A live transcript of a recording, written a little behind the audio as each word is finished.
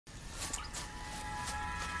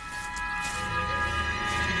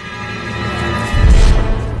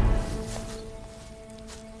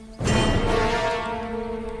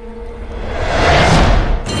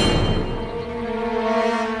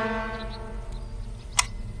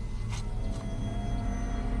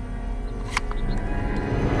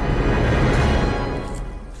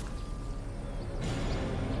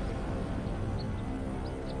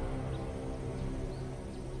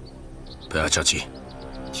小鸡，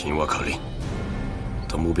听我口令，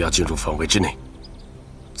等目标进入范围之内，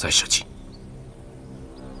再射击。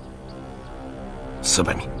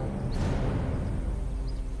400米。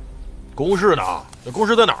公式呢？那公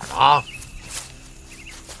式在哪儿呢？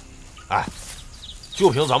哎，就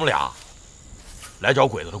凭咱们俩来找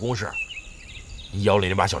鬼子的公式，你腰里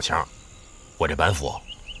那把小枪，我这板斧。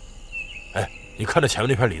哎，你看着前面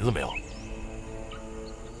那片林子没有？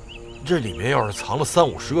这里面要是藏了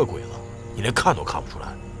30-50个鬼子，你连看都看不出来。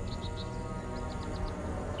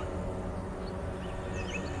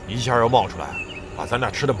一下要冒出来，把咱俩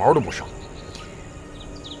吃的毛都不剩。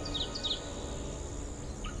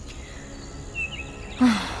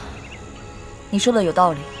唉，你说的有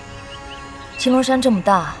道理。青龙山这么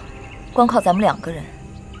大，光靠咱们2个人，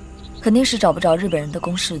肯定是找不着日本人的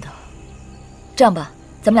攻势的。这样吧，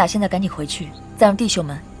咱们俩现在赶紧回去，再让弟兄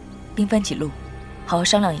们兵分几路，好好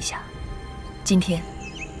商量一下。今天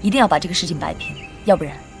一定要把这个事情摆平，要不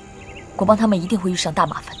然国帮他们一定会遇上大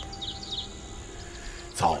麻烦的。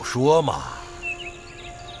早说嘛！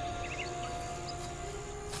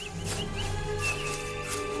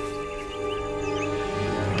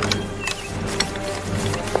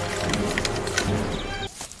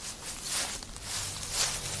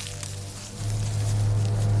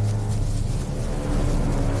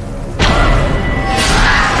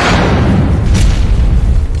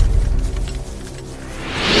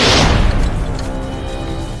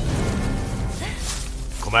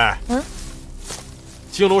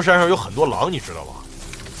青龙山上有很多狼，你知道吗？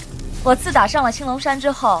我自打上了青龙山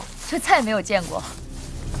之后，就再也没有见过。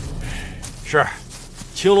是，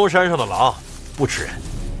青龙山上的狼不吃人，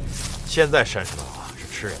现在山上的狼是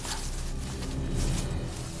吃人的。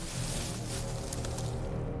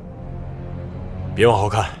别往后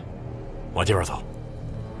看，往这边走。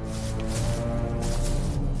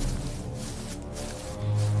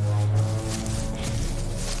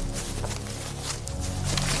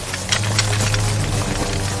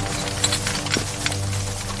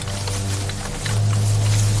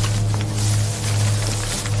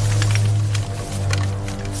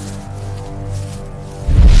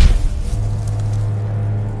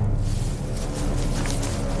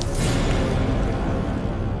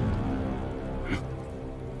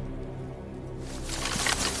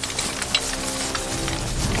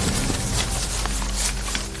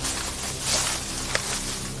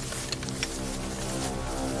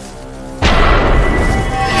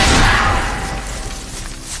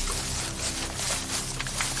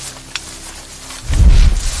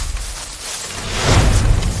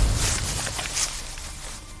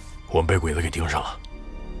我们被鬼子给盯上了，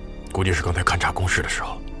估计是刚才勘察工事的时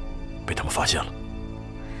候被他们发现了。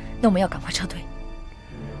那我们要赶快撤退。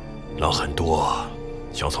狼很多，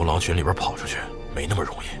想从狼群里边跑出去没那么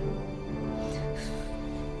容易。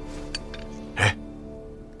哎，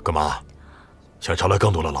干嘛？想招来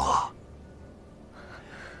更多的狼啊？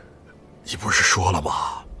你不是说了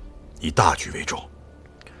吗？以大局为重。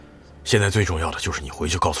现在最重要的就是你回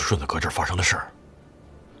去告诉顺子哥这儿发生的事儿。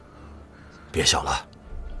别想了。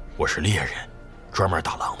我是猎人，专门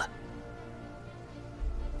打狼的。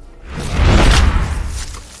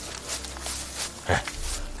哎，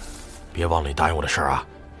别忘了你答应我的事儿啊！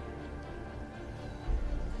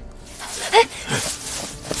哎。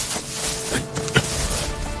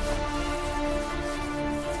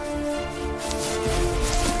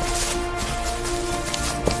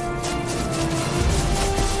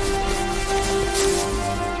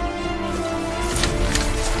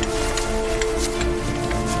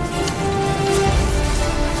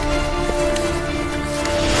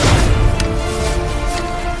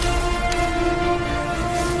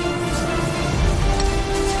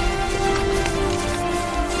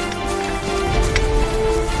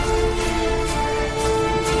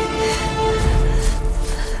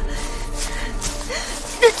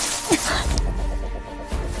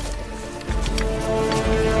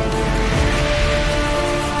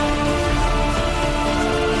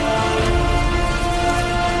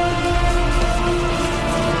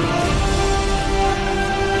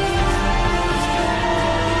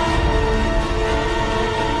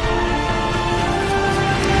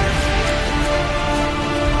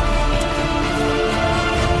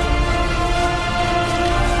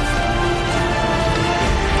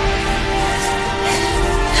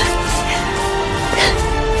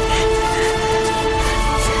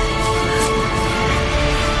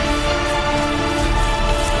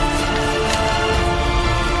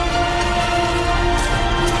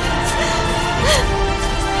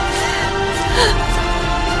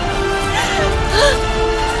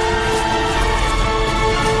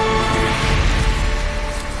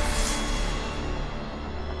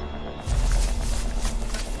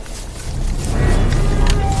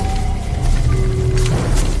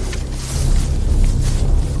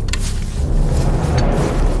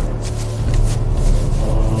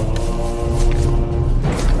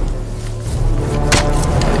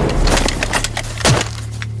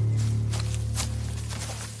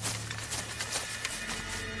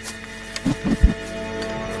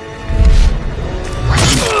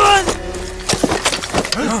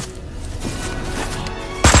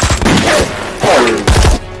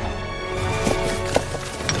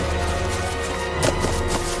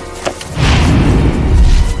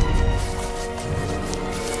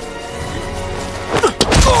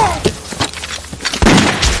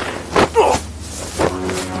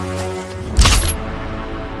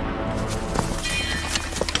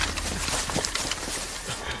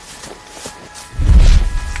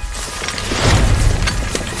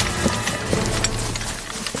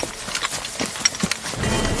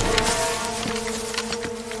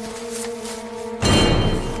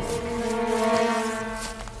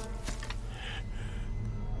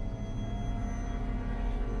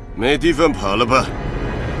没地方跑了吧？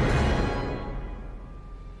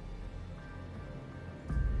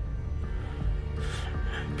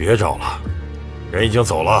别找了，人已经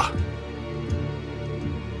走了。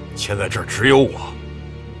现在这儿只有我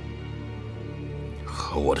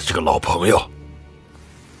和我的这个老朋友。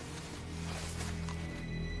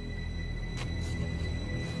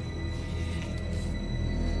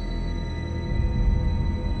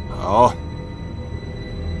好，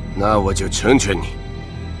那我就成全你。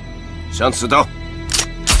上刺刀。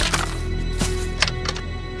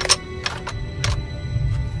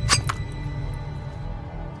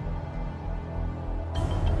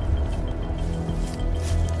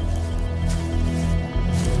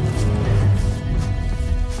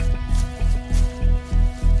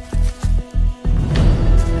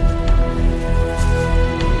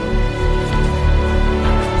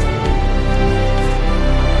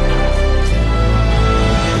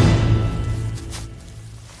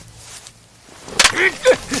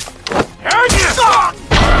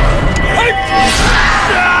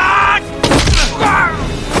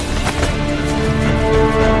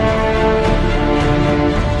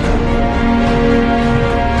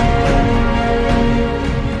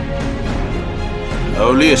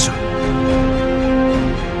 老猎手，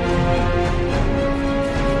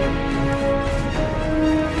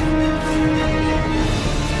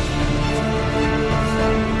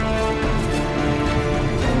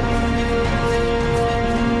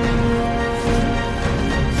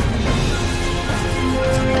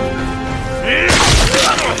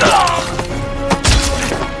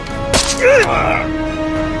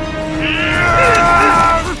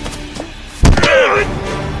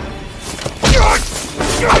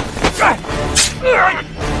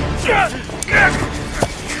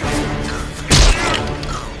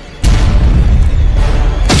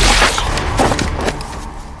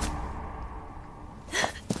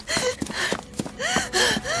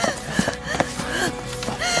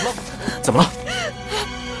怎么了？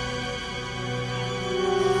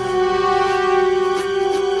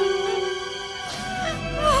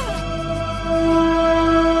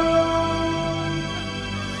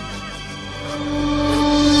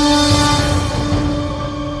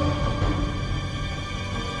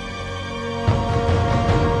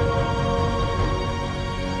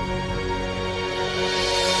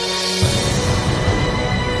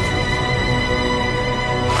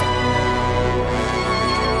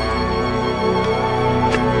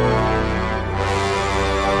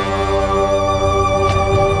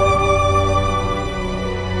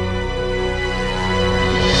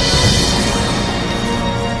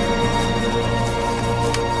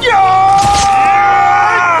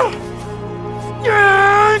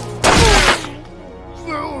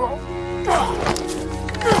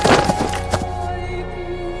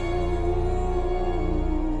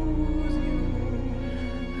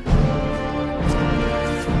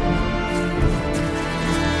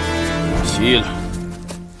齐了，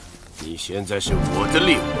你现在是我的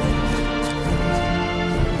猎物。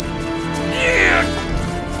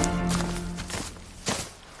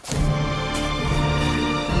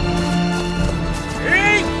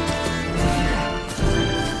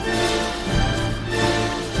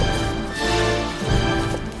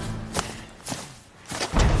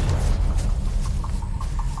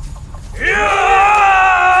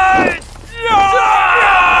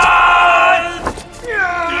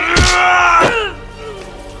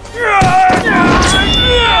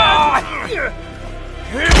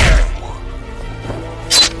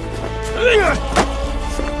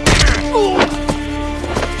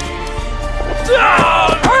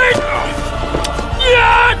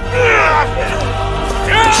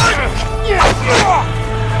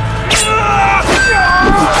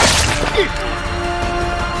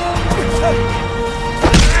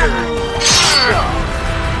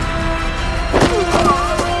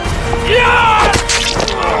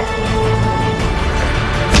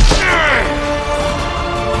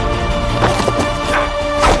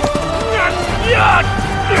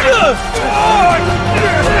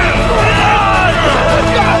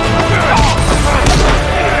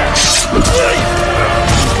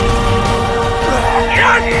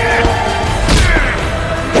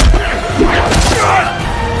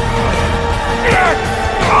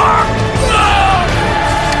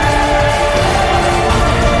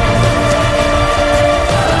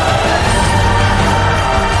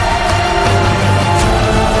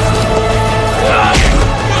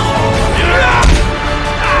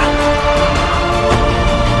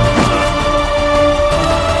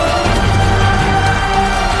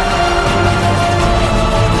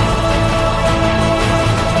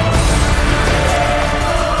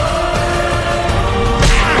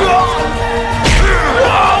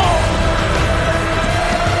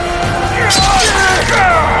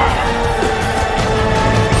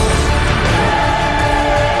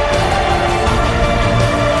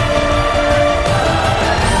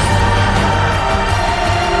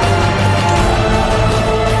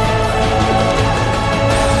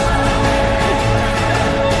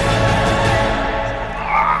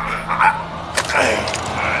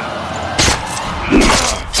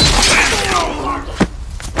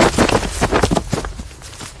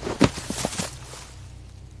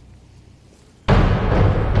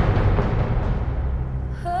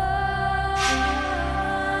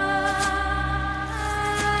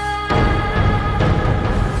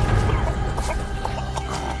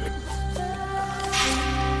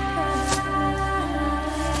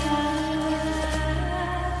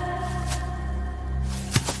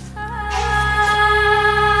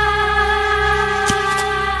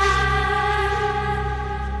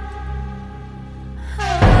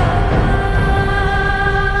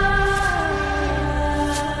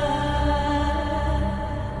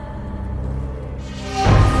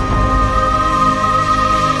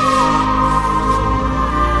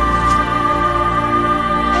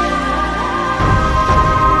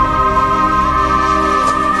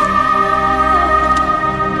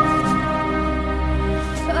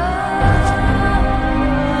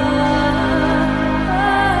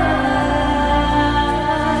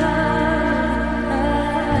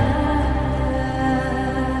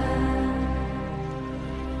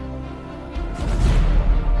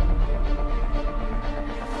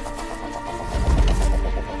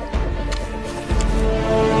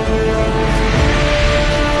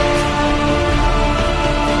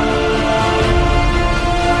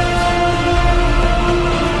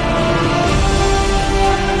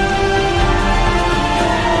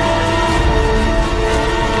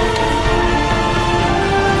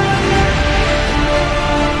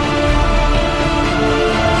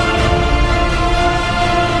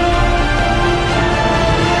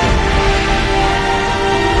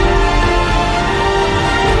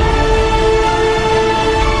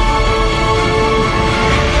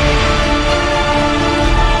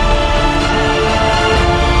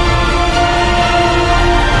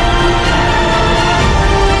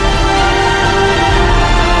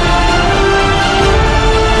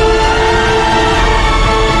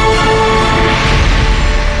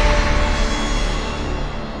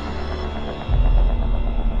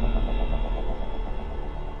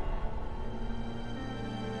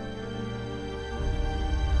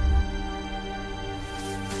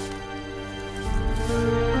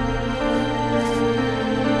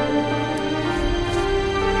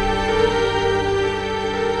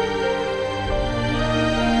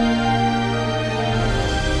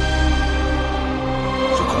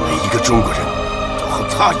中国人都和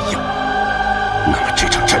他一样，那么这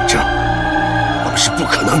场战争我们是不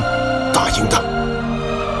可能打赢的。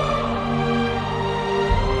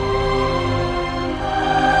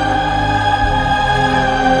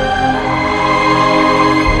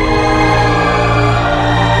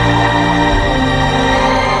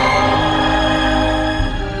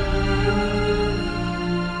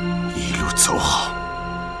一路走好。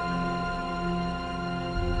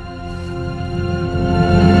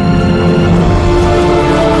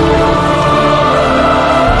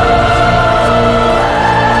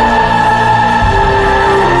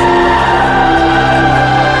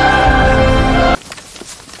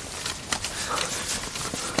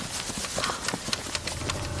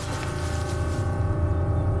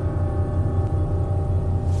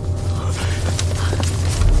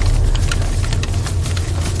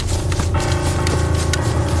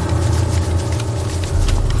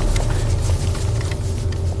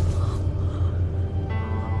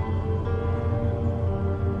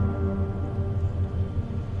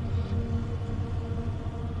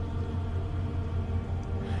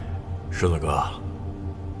 顺子哥，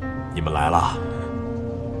你们来了。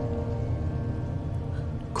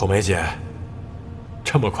孔梅姐，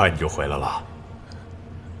这么快你就回来了？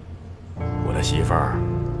我的媳妇儿，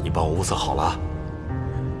你帮我物色好了？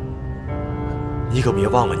你可别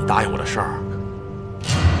忘了你答应我的事儿。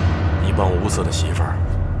你帮我物色的媳妇儿，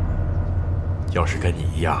要是跟你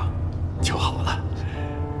一样就好了，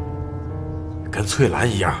跟翠兰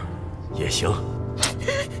一样也行。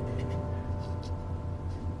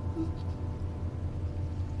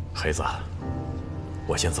 黑子，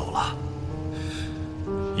我先走了。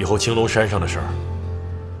以后青龙山上的事儿，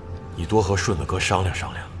你多和顺子哥商量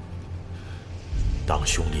商量。当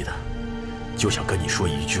兄弟的，就想跟你说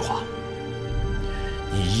一句话，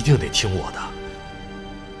你一定得听我的。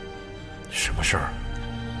什么事儿，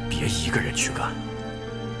别一个人去干。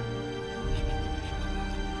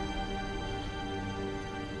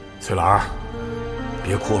翠兰儿，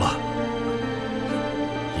别哭了。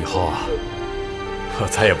以后啊。 我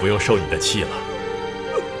再也不用受你的气了。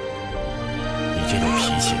你这种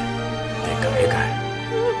脾气得改改，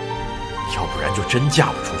要不然就真嫁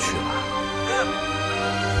不出去了。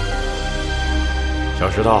小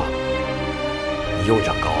石头，你又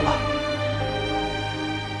长高了，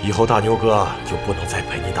以后大牛哥就不能再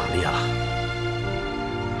陪你打猎了。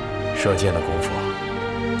射箭的功夫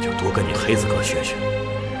就多跟你黑子哥学学，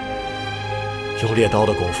用猎刀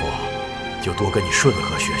的功夫就多跟你顺子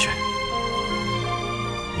哥学学。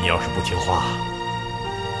 你要是不听话，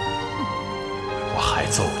我还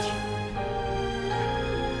揍你。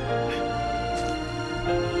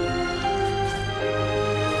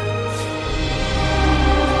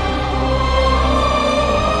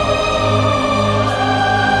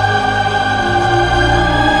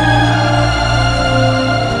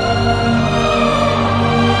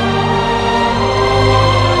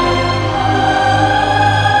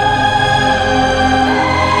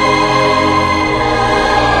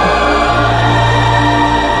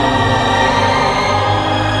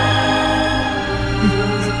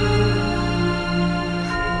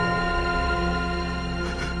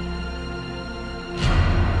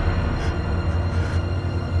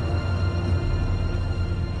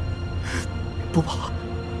不怕，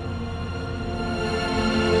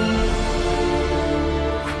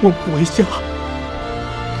我不会下。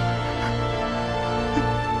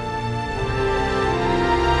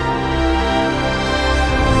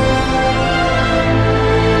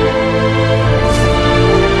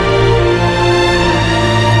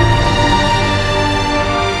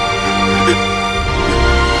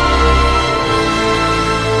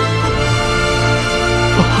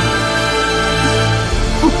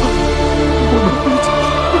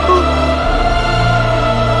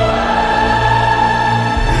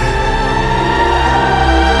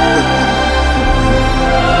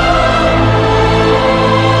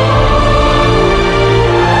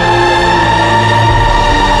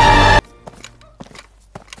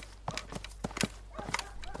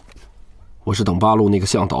我是等八路那个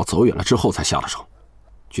向导走远了之后才下了手。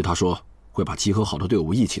据他说，会把集合好的队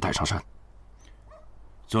伍一起带上山。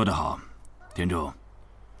做得好，田中。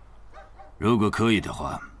如果可以的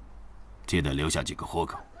话，记得留下几个活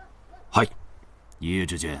口。嗨。一夜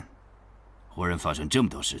之间，忽然发生这么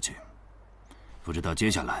多事情，不知道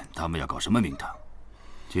接下来他们要搞什么名堂。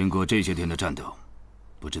经过这些天的战斗，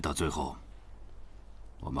不知道最后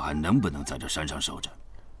我们还能不能在这山上守着。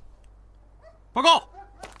报告。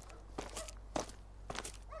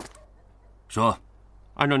 说，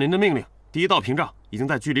按照您的命令，第一道屏障已经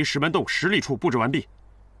在距离石门洞10里处布置完毕，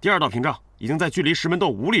第二道屏障已经在距离石门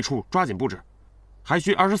洞5里处抓紧布置，还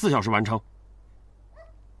需24小时完成。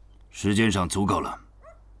时间上足够了。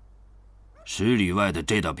10里外的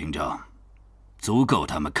这道屏障，足够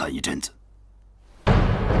他们看一阵子。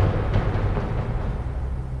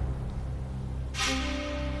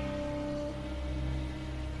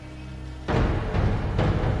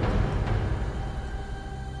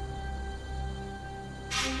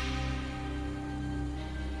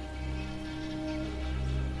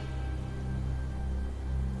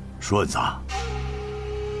顺子，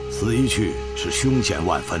此一去是凶险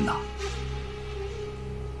万分呐！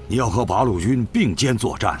你要和八路军并肩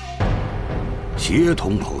作战，协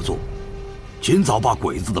同合作，尽早把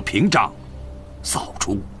鬼子的屏障扫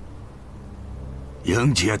除，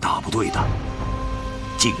迎接大部队的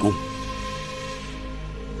进攻。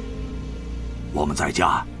我们在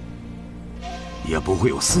家也不会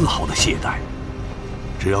有丝毫的懈怠，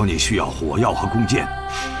只要你需要火药和弓箭，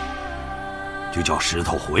就叫石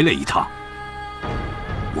头回来一趟，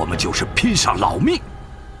我们就是拼上老命，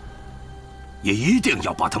也一定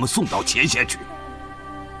要把他们送到前线去。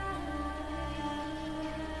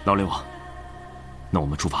老雷王，那我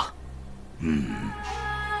们出发。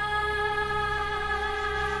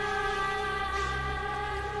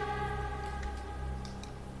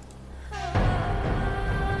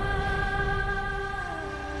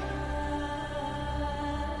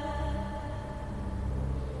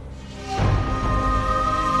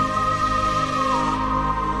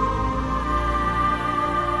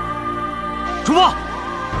出发！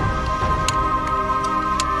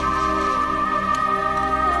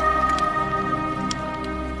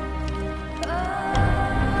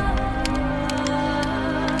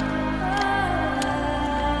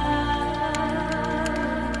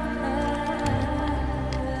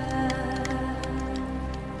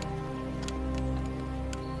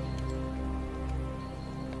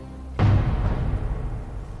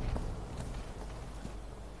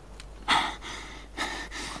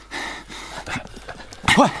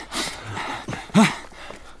快！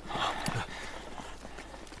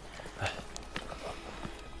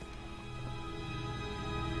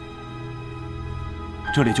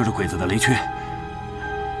这里就是鬼子的雷区。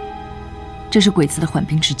这是鬼子的缓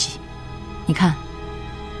兵之计。你看，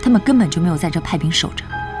他们根本就没有在这派兵守着。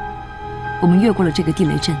我们越过了这个地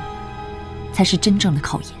雷阵，才是真正的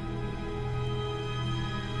考验。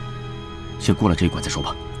先过了这一关再说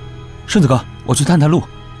吧。顺子哥，我去探探路。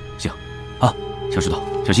行，啊，小石头，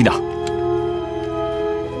小心点。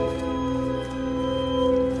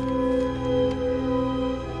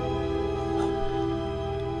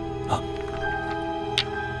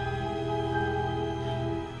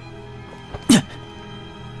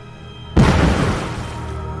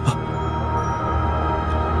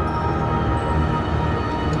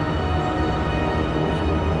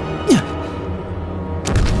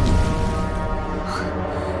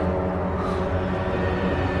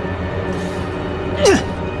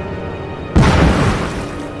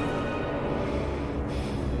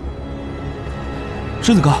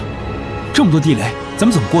顺子哥，这么多地雷，咱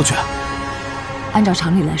们怎么过去啊？按照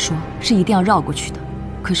常理来说，是一定要绕过去的。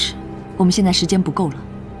可是我们现在时间不够了，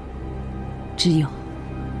只有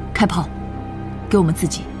开炮，给我们自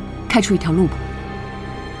己开出一条路吧。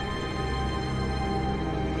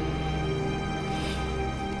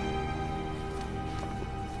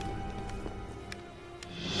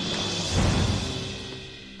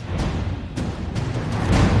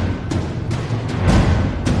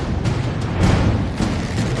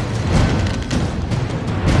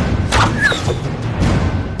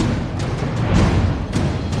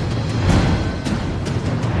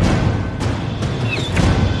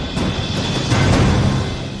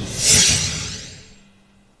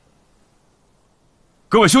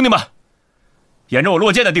各位兄弟们，沿着我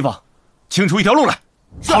落箭的地方，清出一条路来。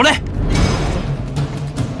好嘞。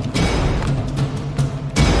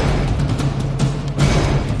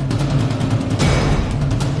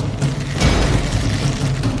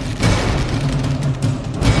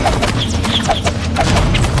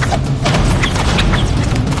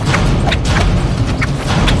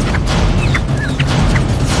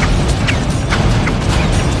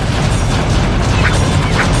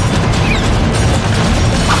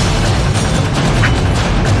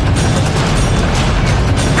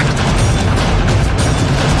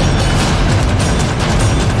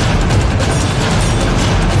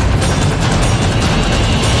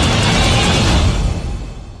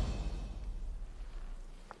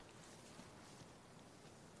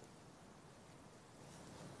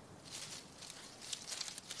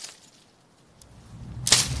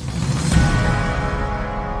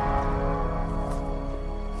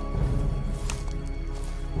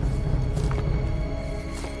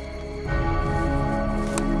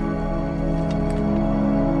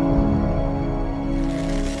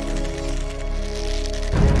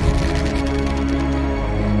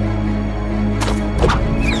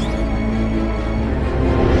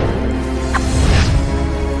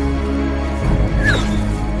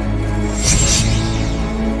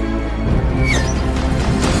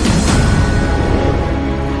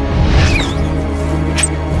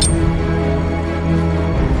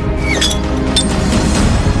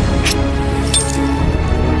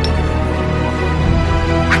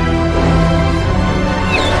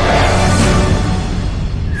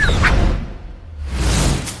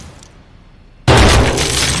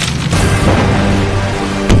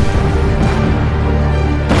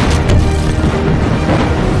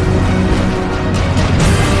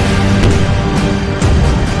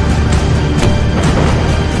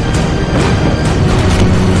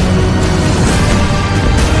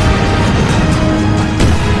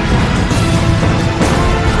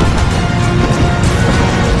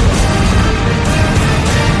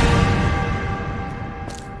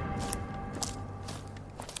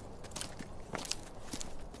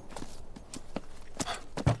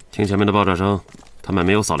听前面的爆炸声，他们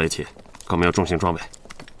没有扫雷器，更没有重型装备，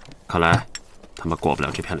看来他们过不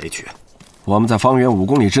了这片雷区。我们在方圆5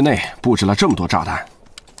公里之内布置了这么多炸弹，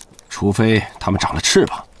除非他们长了翅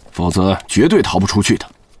膀，否则绝对逃不出去的。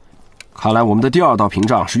看来我们的第2道屏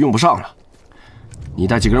障是用不上了。你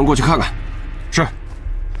带几个人过去看看。是。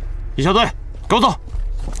一小队，跟我走。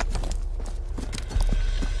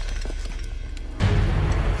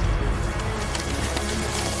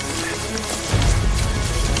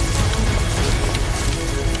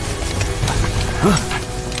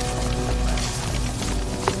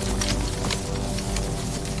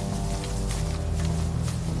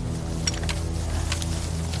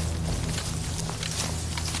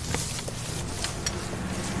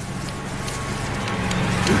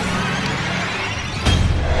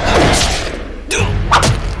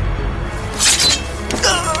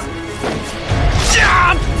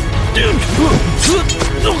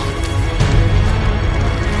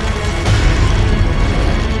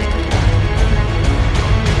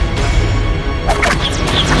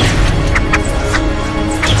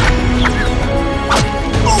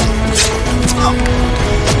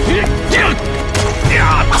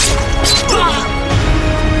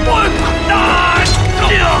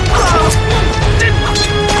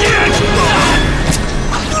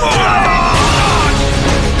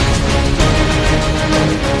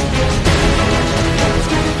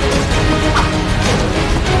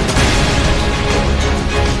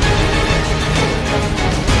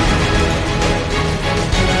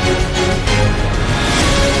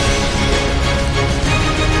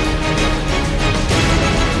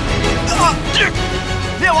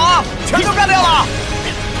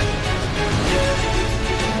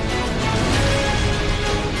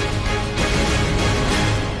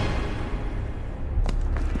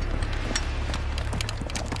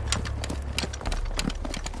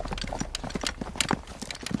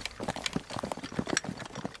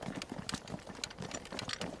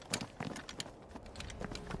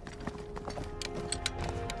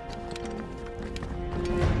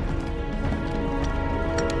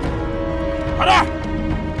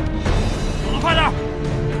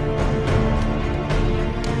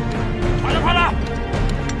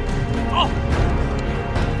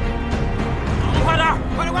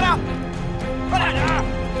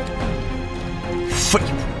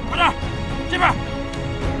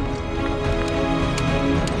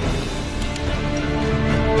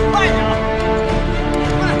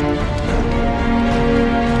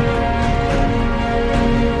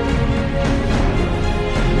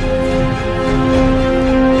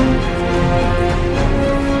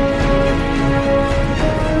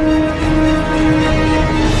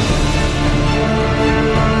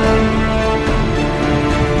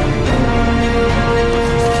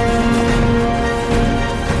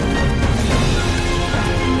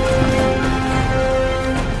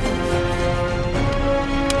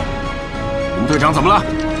 队长怎么了？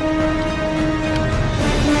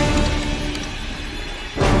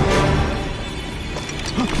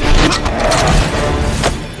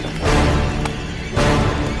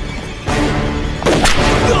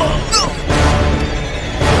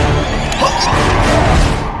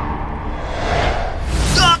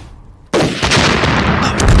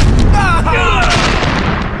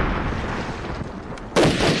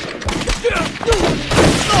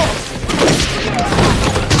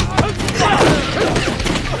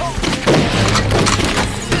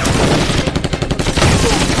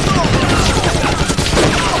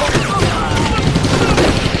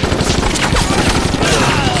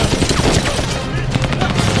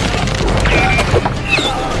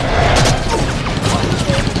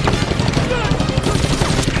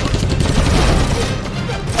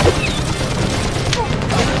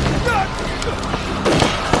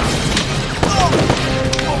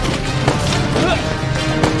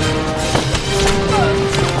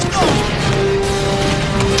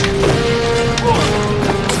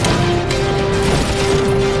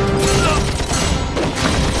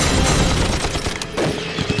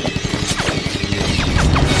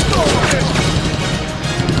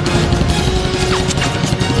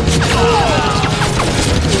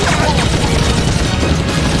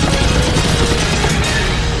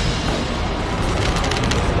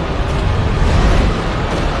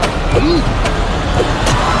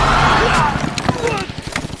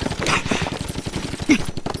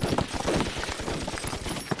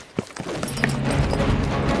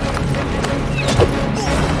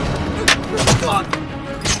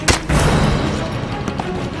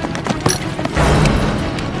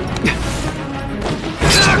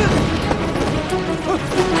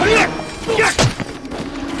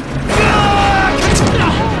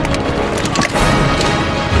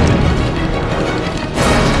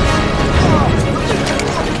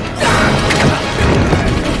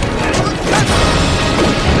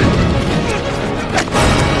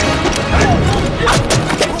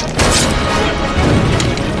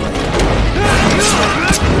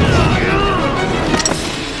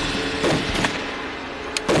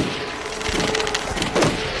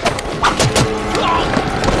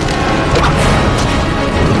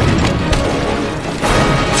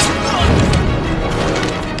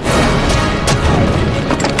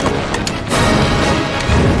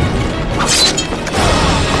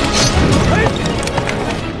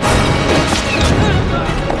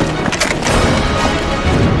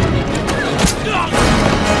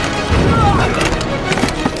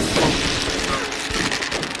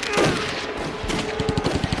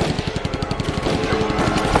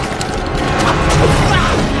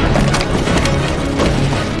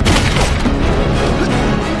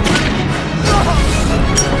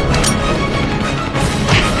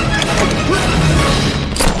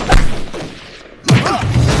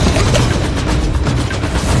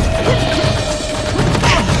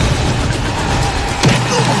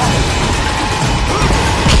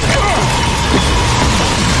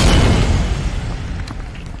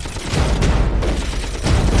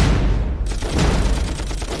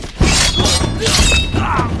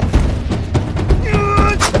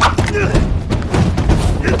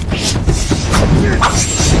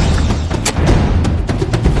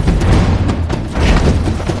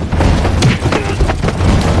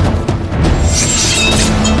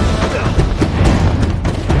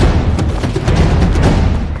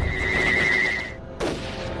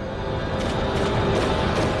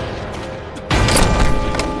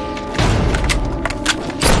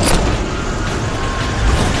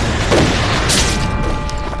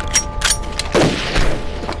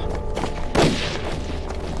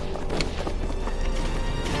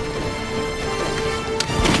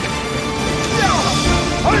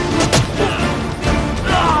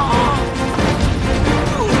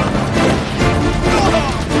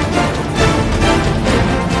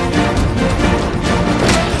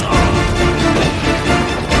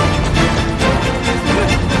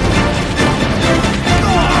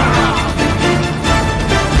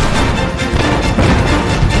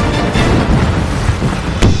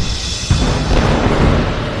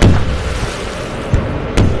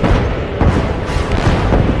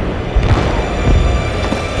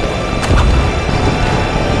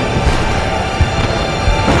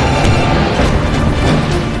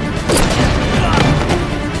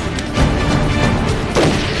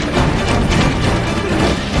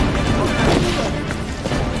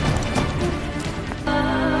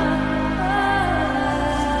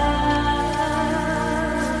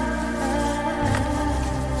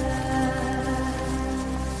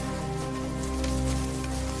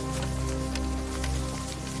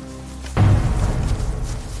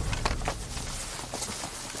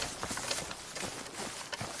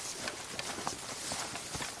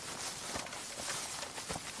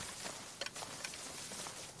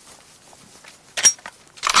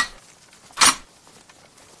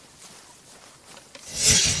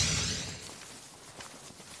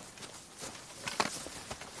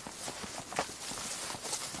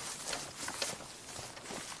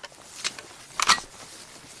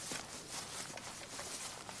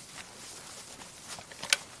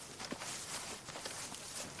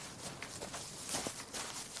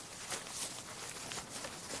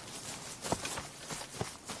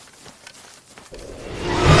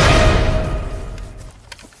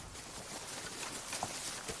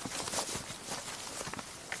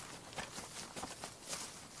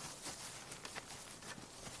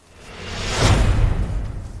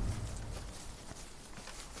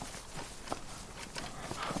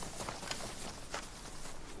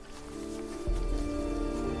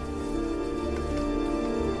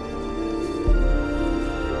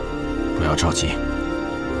要着急，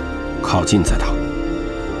靠近再打。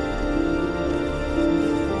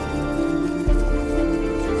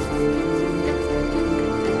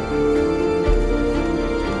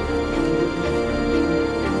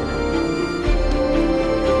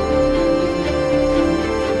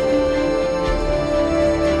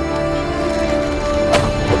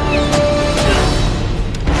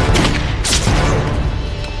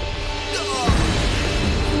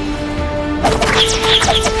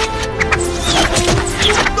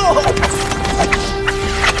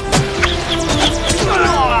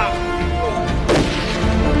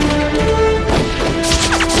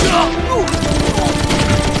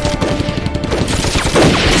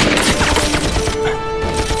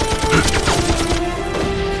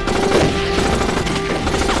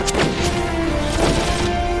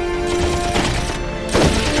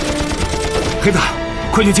黑子，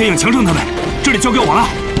快去接应强盛他们，这里交给我了。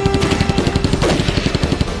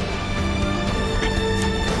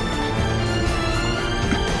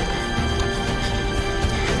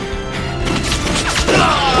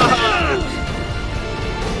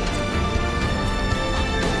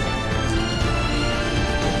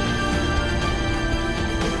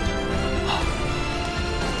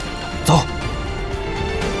走。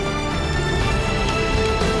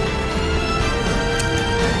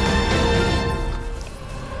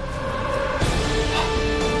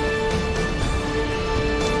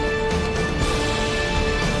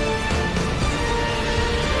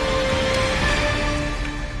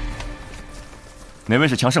哪位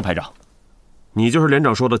是强盛排长？你就是连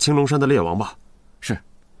长说的青龙山的猎王吧？是，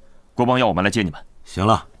国帮要我们来接你们。行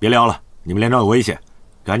了，别聊了，你们连长有危险，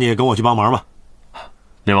赶紧跟我去帮忙吧。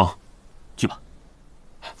猎王，去吧。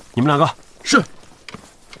你们两个是。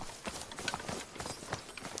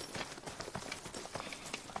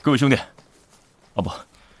各位兄弟，哦不，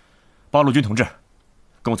八路军同志，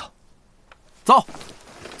跟我走。走，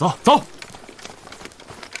走，走。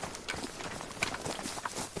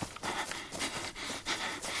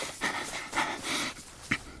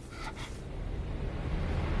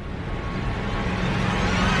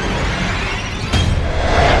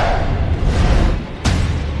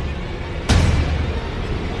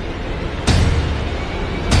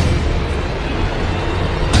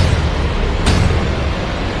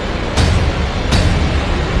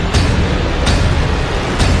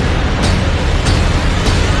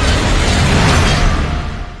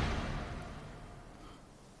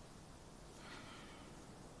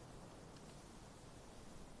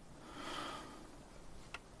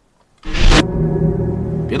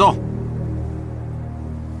别动！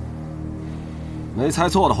没猜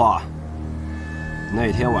错的话，那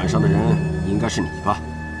天晚上的人应该是你吧？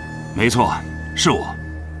没错，是我。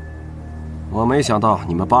我没想到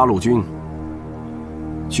你们八路军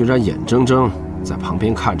居然眼睁睁在旁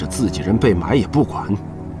边看着自己人被埋也不管。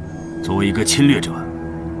作为一个侵略者，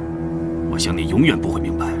我想你永远不会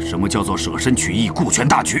明白什么叫做舍身取义、顾全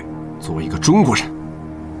大局。作为一个中国人，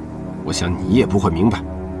我想你也不会明白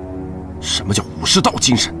什么叫武士道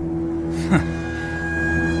精神。哼，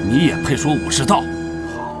你也配说武士道？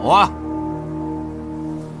好啊，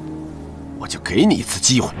我就给你一次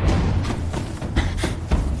机会。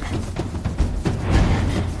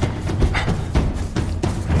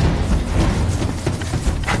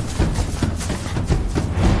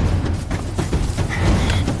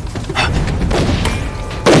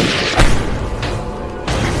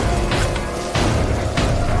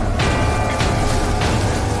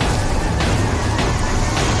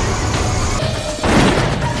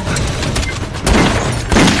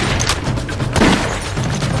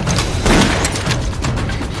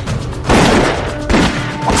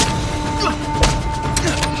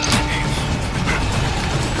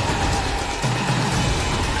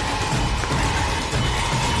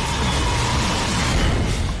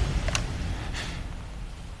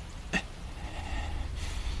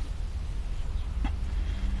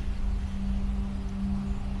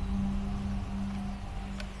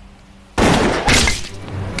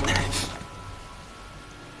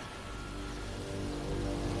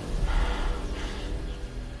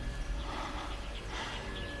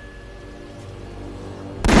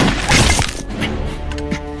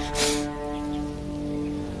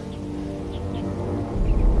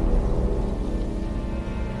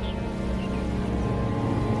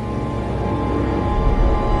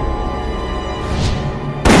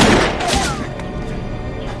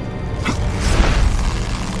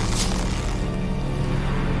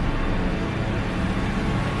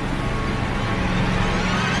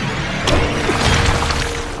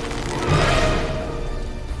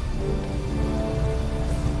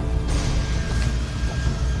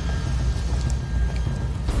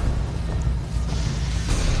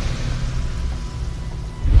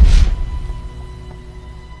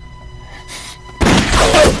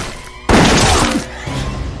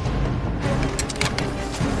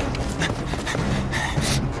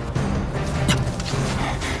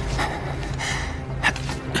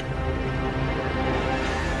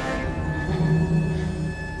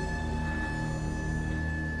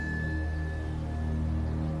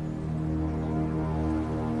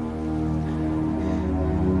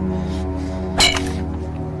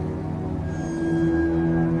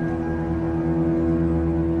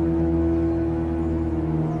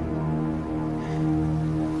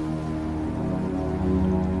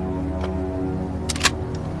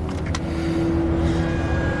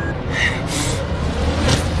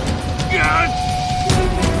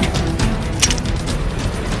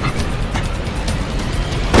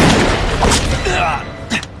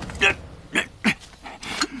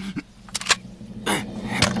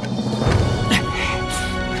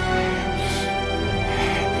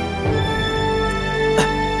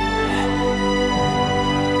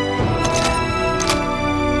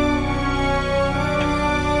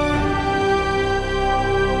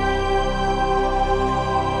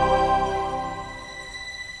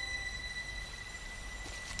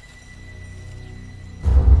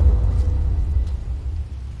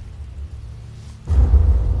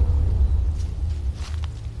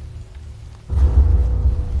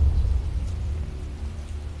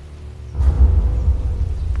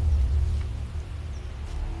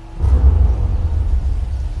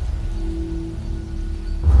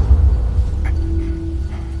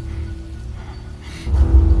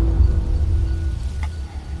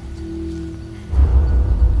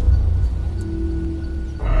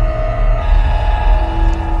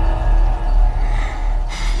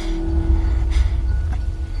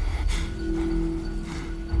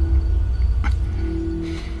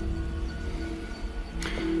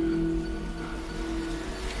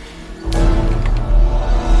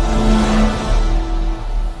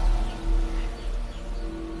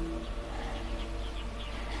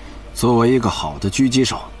作为一个好的狙击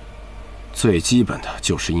手，最基本的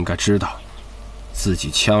就是应该知道自己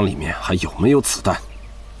枪里面还有没有子弹。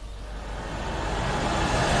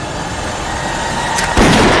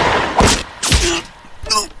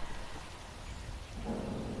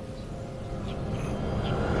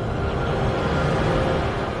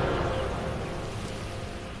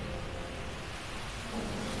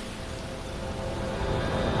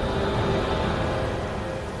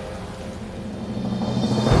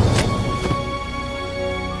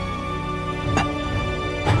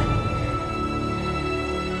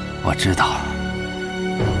我知道，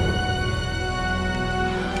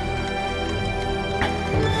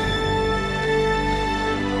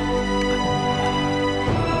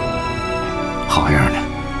好样的！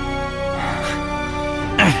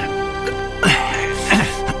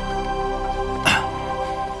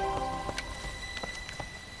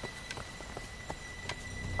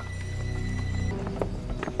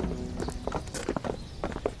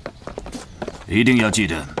一定要记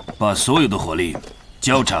得把所有的火力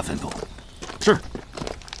交叉分布。是。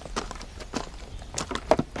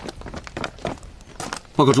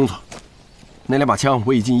报告中佐，那2把枪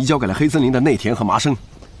我已经移交给了黑森林的内田和麻生。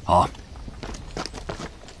好。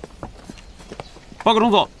报告中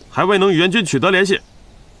佐，还未能与援军取得联系。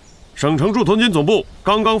省城驻屯军总部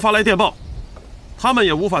刚刚发来电报，他们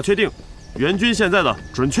也无法确定援军现在的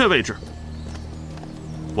准确位置。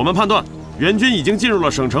我们判断援军已经进入了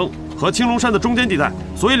省城和青龙山的中间地带，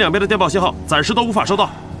所以两边的电报信号暂时都无法收到。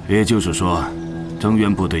也就是说，增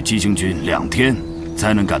援部队急行军2天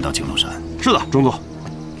才能赶到青龙山。是的，中佐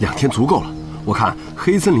，2天足够了。我看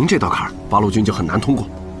黑森林这道坎，八路军就很难通过。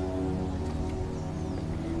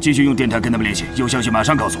继续用电台跟他们联系，有消息马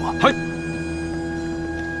上告诉我。嗨。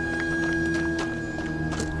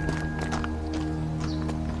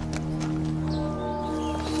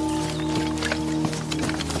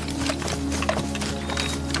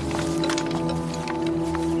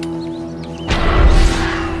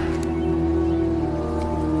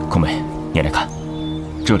孔梅，你来看，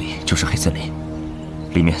这里就是黑森林。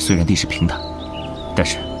里面虽然地势平坦，但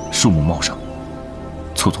是树木茂盛，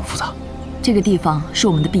错综复杂。这个地方是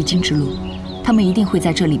我们的必经之路，他们一定会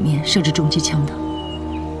在这里面设置重机枪的。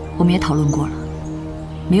我们也讨论过了，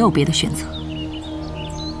没有别的选择，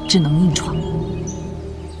只能硬闯。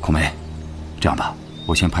孔梅，这样吧，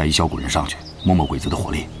我先派一小股人上去摸摸鬼子的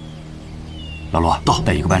火力。老罗，到，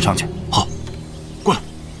带1个班上去。好，过来，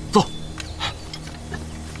走。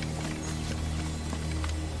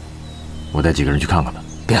我带几个人去看看吧。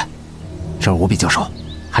别，这儿我比较熟，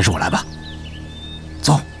还是我来吧。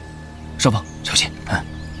走，少峰，小心。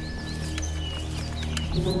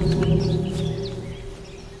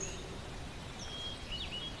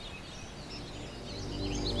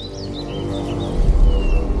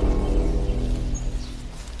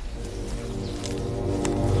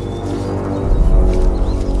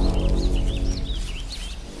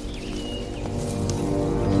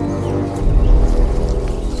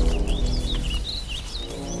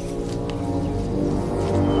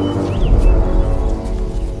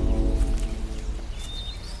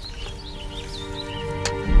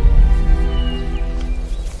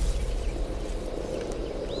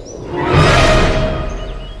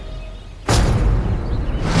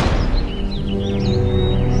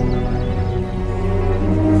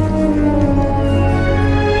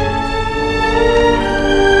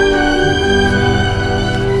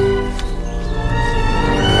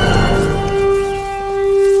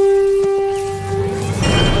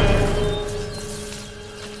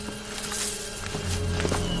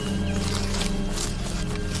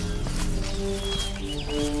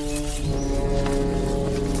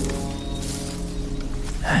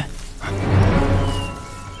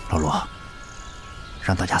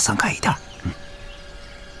让大家散开一点。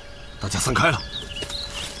大家散开了。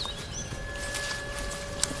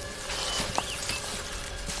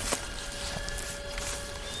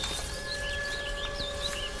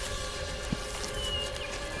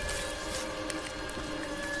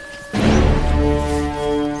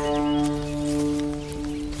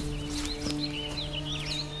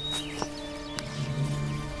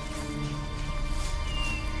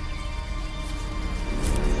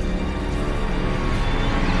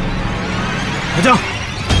开枪！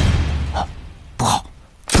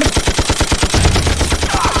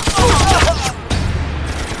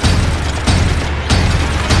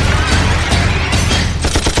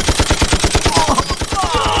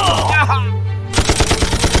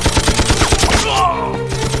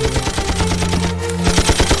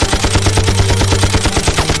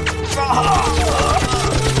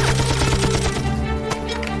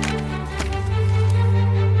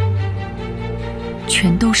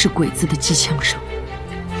都是鬼子的机枪声。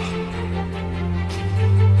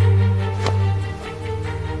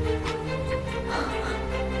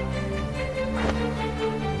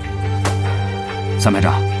三排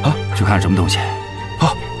长啊，去看什么东西？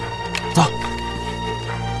好，走。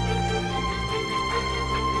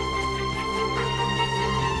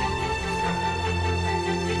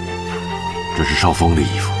这是少峰的衣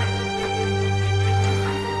服。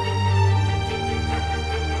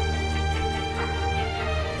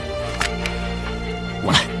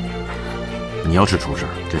我来。你要是出事，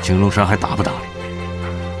这青龙山还打不打了？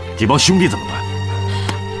这帮兄弟怎么办？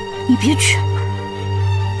你别去。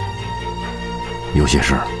有些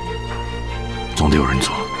事儿总得有人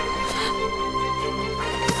做。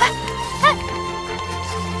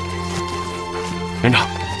连长，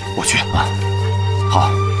我去啊。好。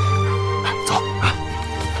走啊！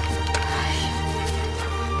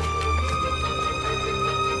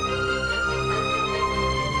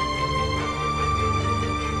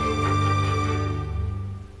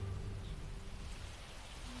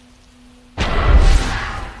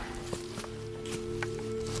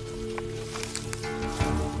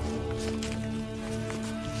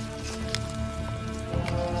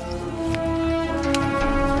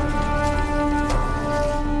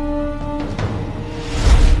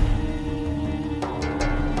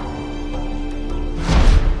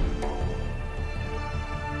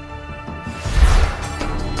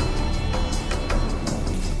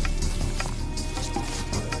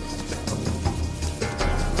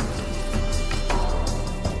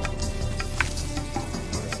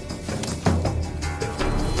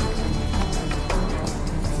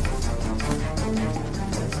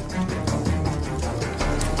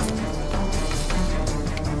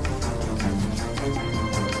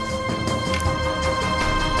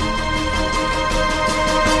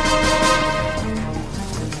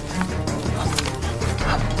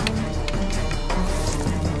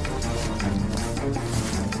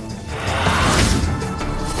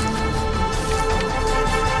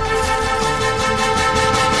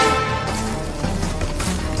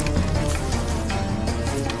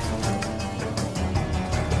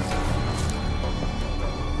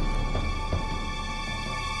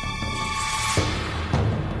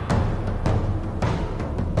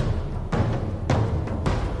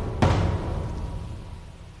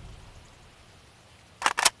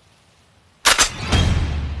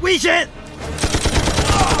危险！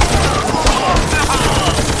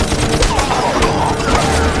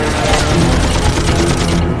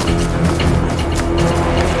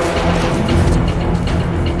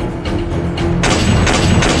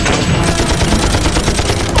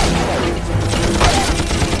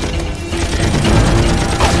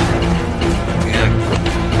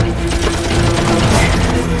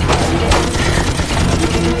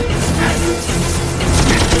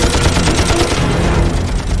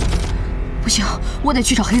我得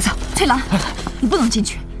去找黑子。翠兰，你不能进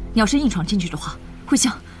去。你要是硬闯进去的话，会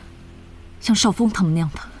像少峰他们那样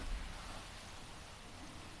的。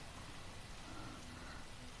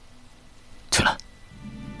翠兰，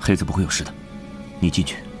黑子不会有事的，你进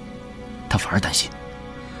去，他反而担心。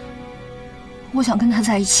我想跟他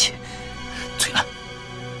在一起。翠兰，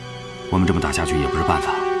我们这么打下去也不是办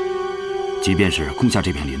法。即便是攻下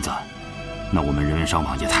这片林子，那我们人员伤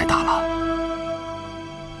亡也太大了。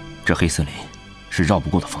这黑森林是绕不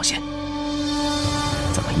过的防线，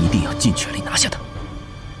咱们一定要尽全力拿下它。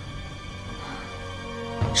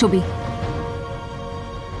收兵！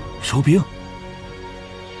收兵？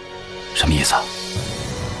什么意思啊？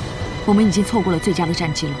我们已经错过了最佳的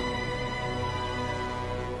战机了。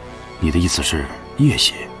你的意思是夜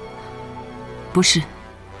袭？不是，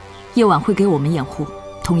夜晚会给我们掩护，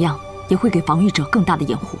同样也会给防御者更大的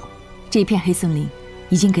掩护。这一片黑森林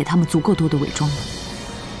已经给他们足够多的伪装了。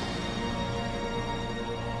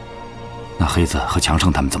那黑子和强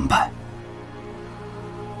生他们怎么办？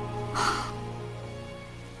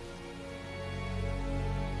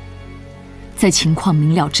在情况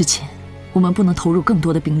明了之前，我们不能投入更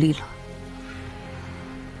多的兵力了。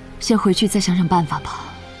先回去再想想办法吧。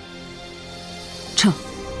撤。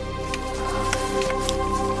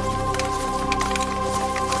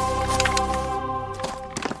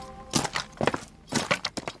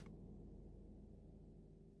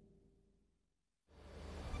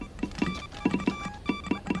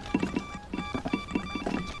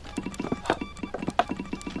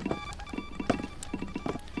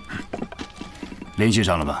联系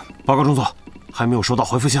上了吗？报告中佐，还没有收到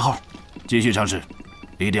回复信号。继续尝试，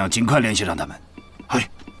一定要尽快联系上他们。哎，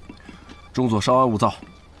中佐稍安勿躁，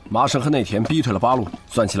麻绳和内田逼退了八路，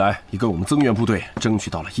算起来也给我们增援部队争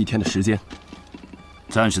取到了1天的时间。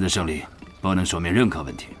暂时的胜利不能说明任何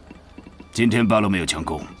问题。今天巴洛没有强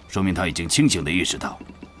攻，说明他已经清醒地意识到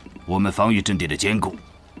我们防御阵地的坚固。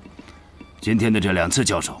今天的这2次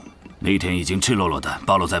交手，雷天已经赤裸裸地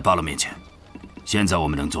暴露在巴洛面前。现在我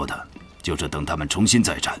们能做的，就是等他们重新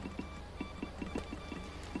再战。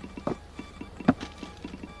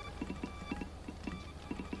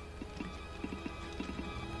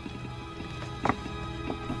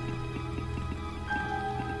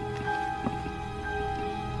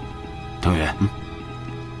藤原，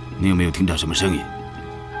你有没有听到什么声音？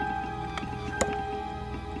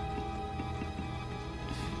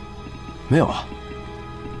没有啊，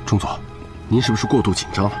中佐，您是不是过度紧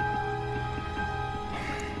张了？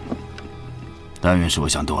但愿是我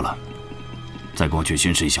想多了。再跟我去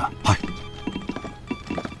巡视一下。嗨。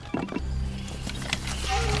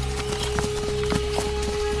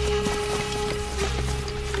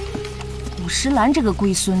五十岚这个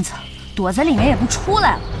龟孙子，躲在里面也不出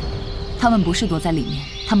来了。他们不是躲在里面，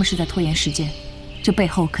他们是在拖延时间。这背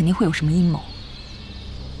后肯定会有什么阴谋。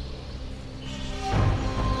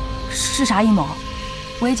是啥阴谋？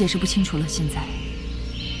我也解释不清楚了。现在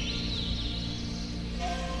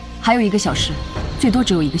还有1个小时，最多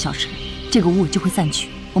只有1个小时，这个雾就会散去。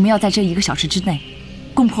我们要在这1个小时之内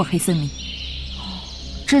攻破黑森林。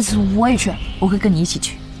这次我也去，我会跟你一起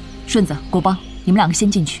去。顺子、国邦，你们2个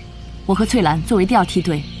先进去，我和翠兰作为第2梯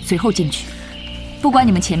队随后进去。不管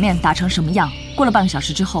你们前面打成什么样，过了半个小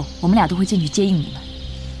时之后，我们俩都会进去接应你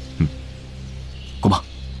们。国邦，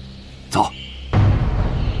走，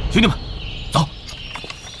兄弟们，走。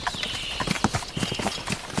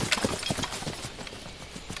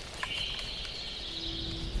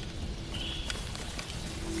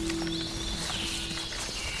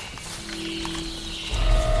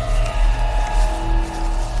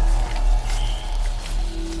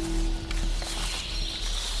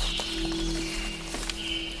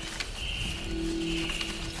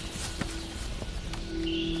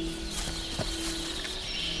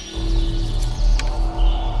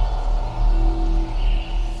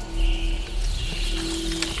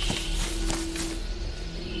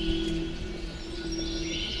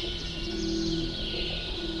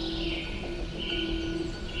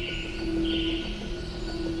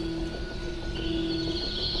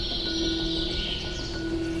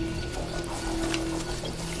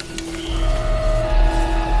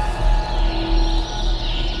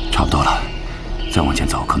差不多了，再往前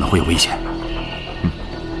走可能会有危险。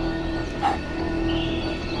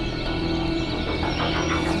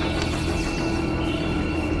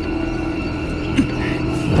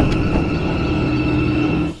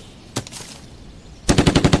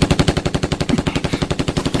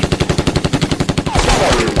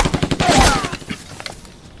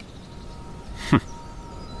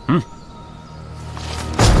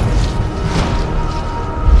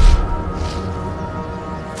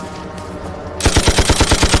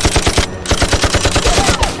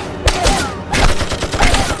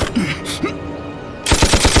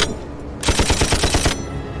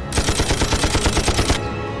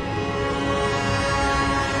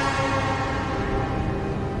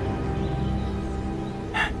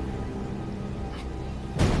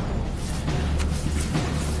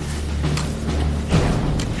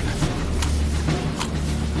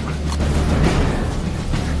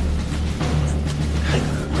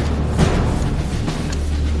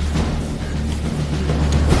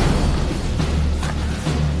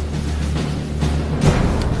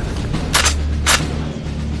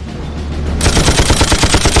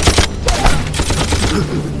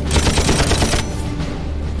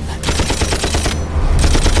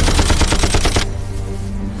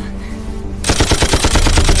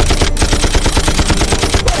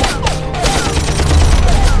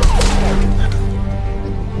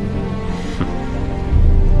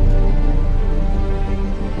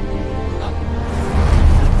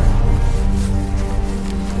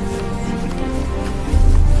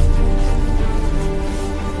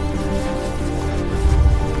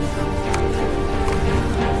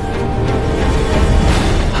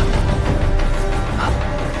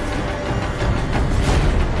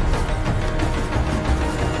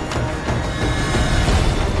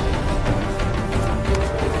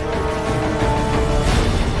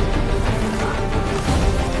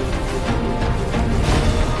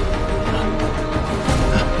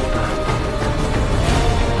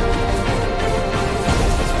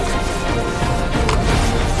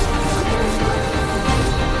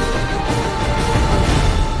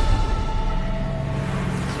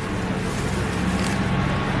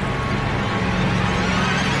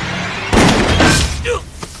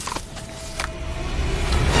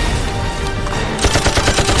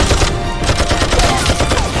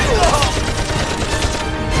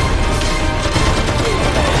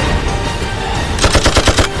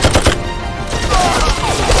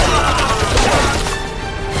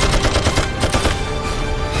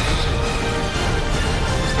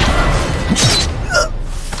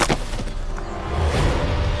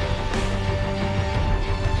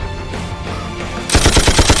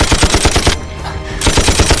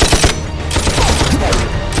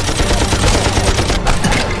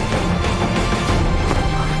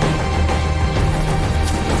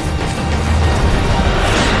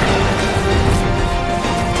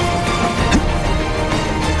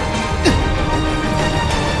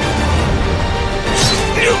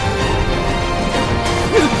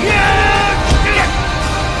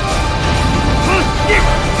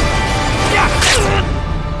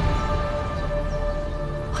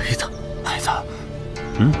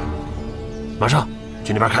马上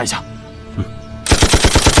去那边看一下。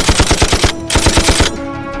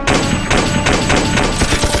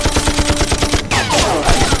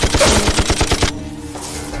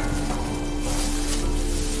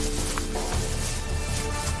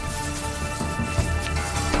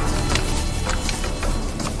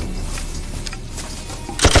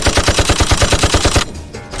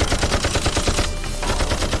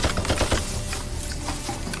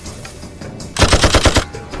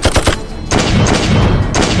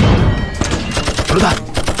手榴弹，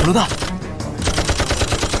手榴弹！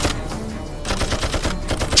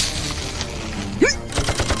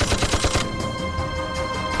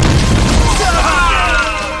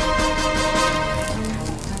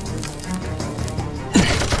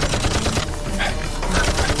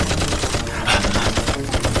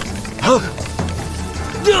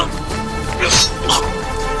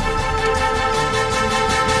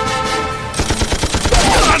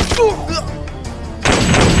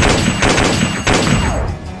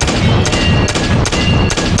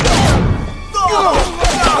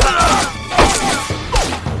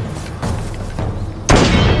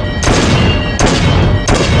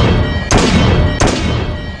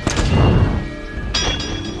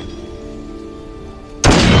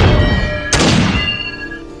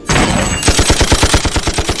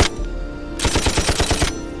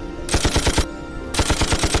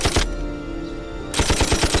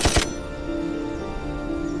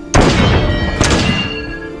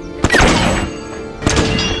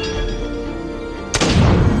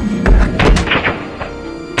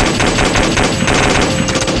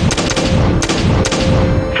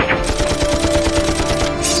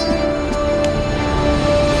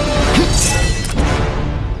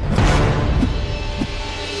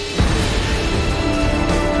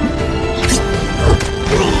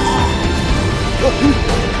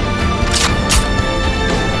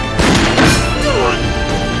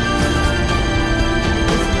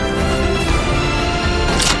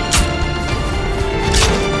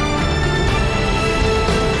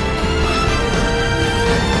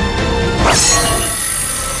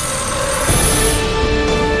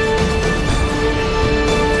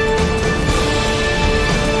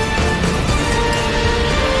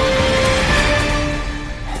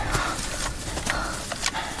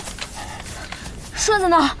顺子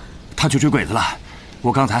呢？他去追鬼子了。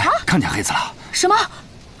我刚才看见黑子了。什么？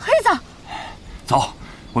黑子？走，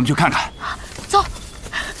我们去看看。走。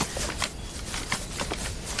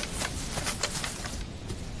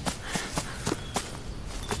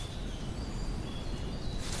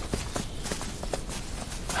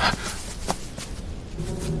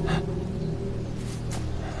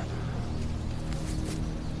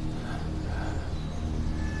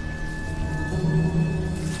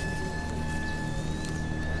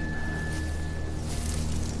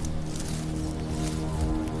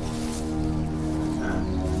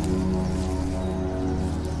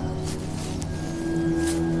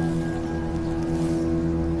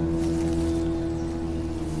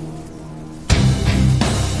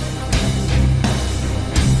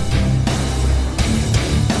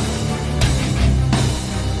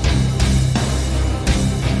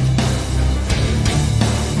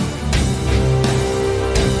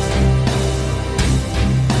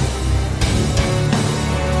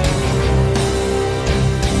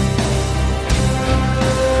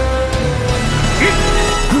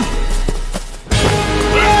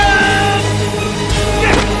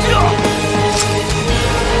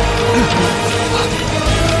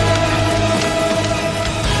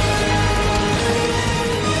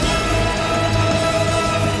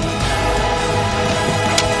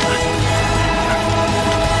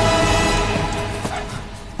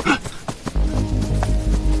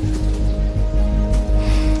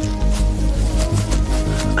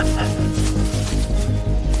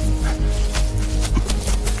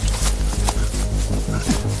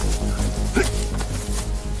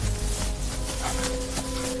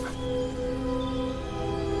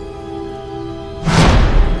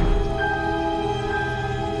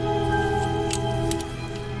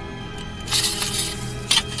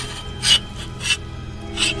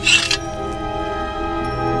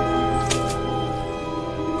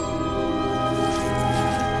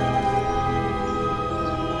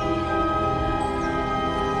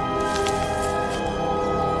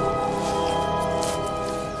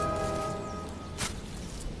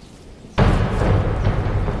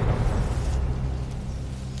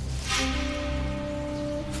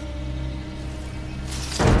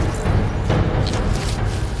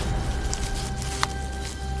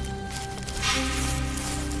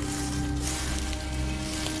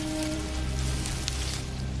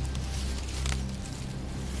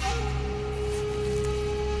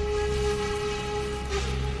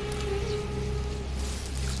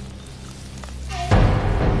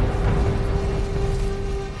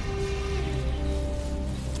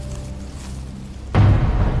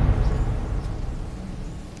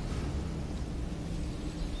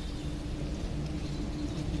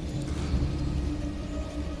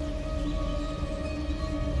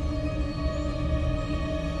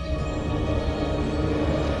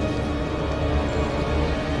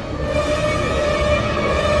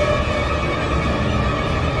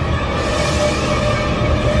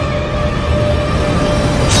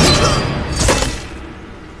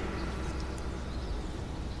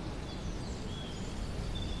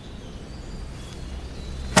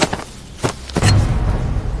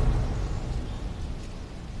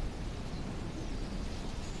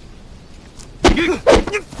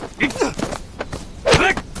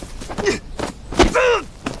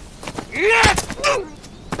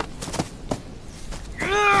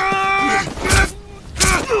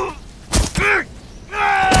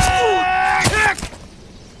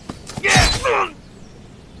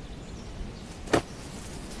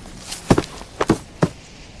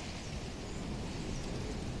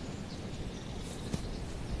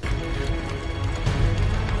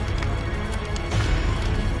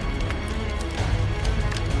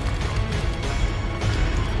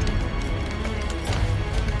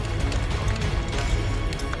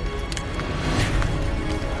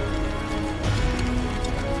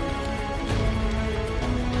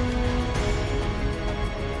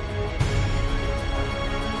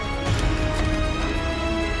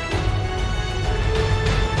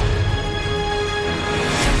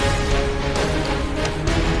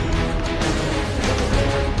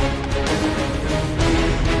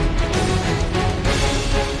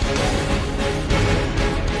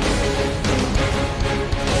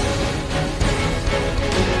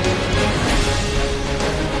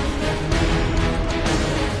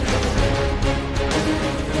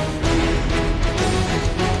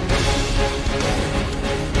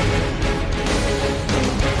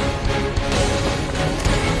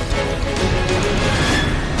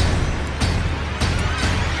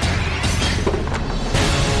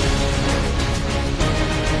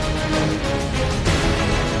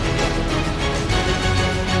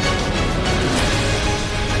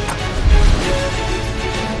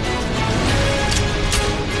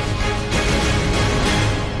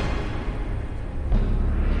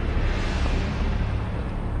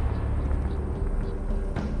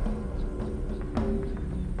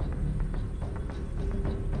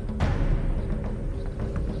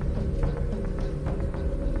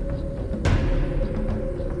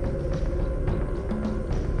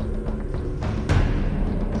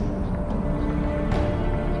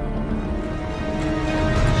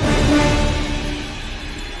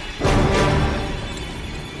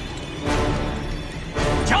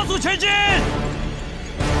速前进！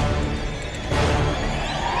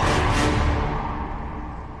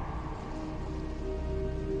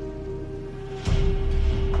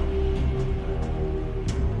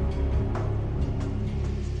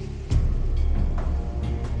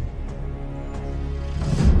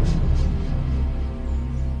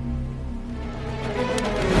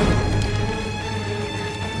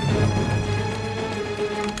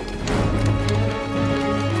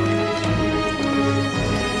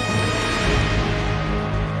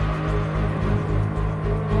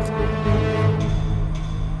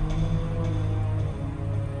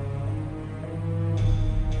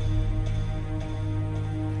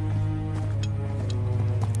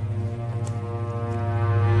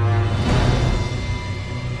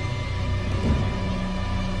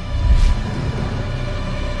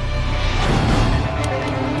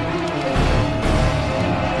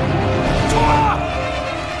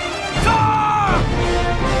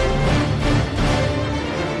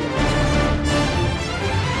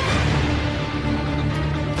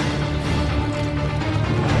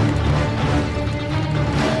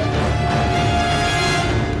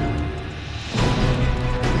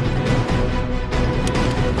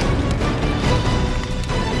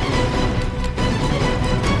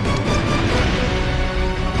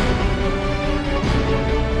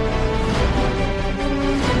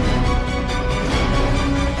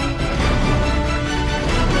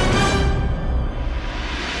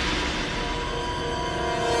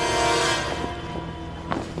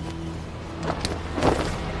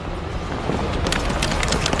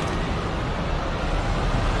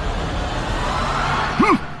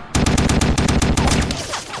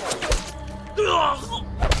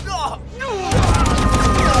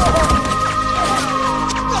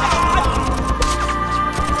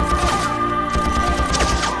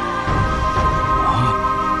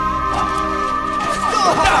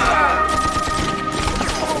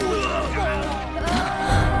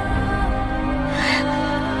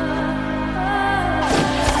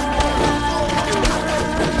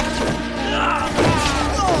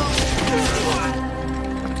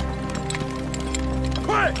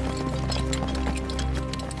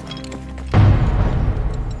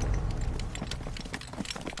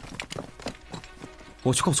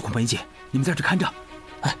我去告诉孔梅姐，你们在这看着。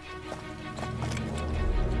哎，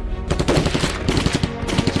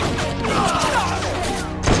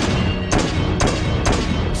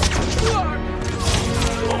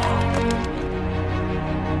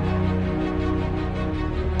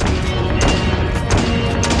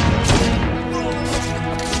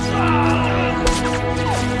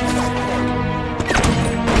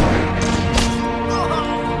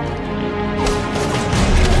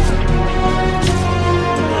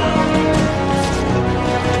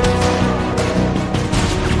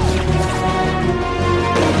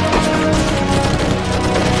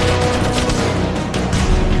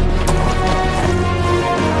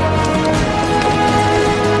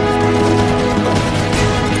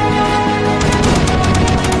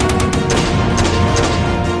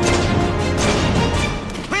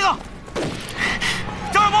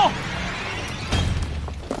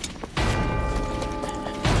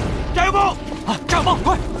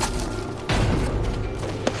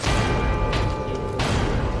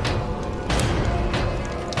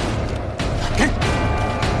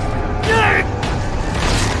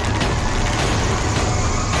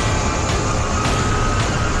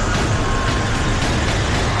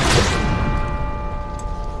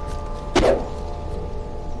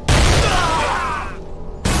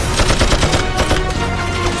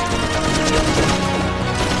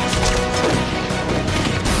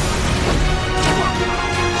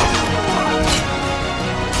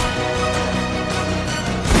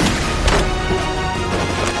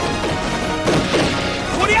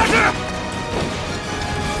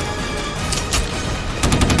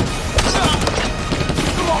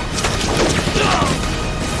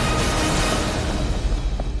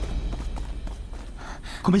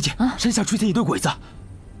孔梅姐，山下出现一堆鬼子。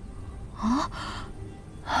啊！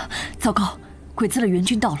糟糕，鬼子的援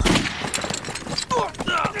军到了。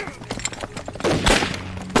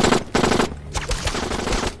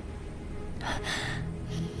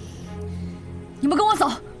你们跟我走。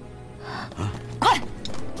快，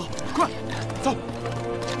走，快，走。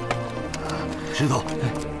石头，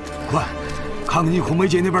快，看看你孔梅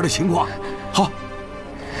姐那边的情况。好。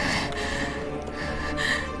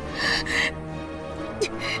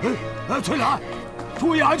翠兰，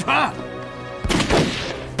注意安全！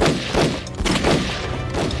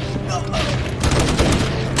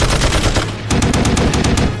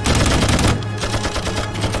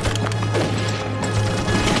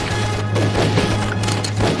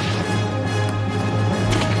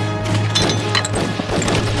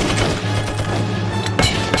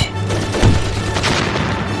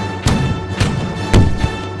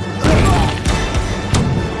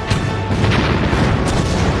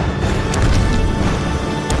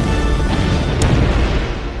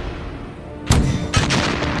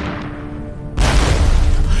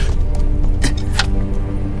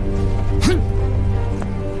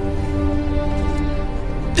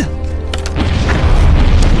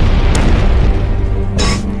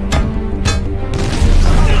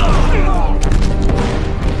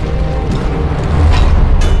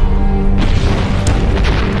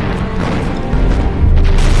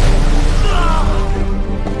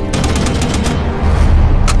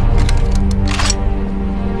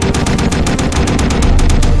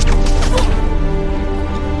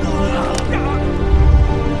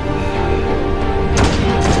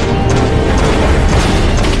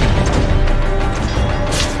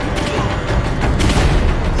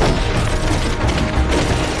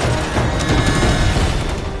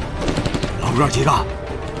几个，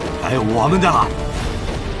还有我们的了。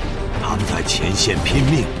他们在前线拼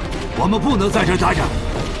命，我们不能在这待着。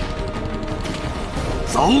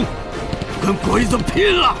走，跟鬼子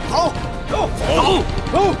拼了！走，走，走，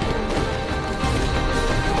走！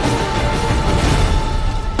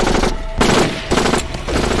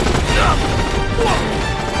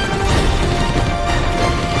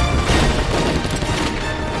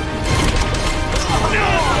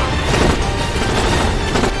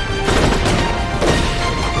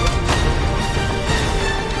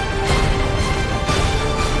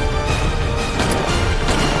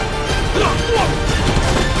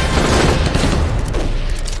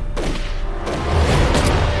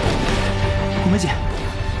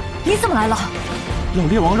来了，老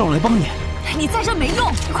猎王让我来帮你。你在这没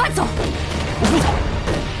用，你快走！我不走。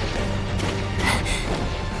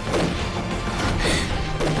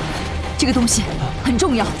这个东西很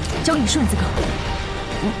重要，交给你顺子哥。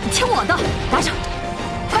听我的，拿着，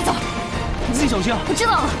快走！你自己小心啊！我知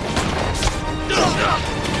道了。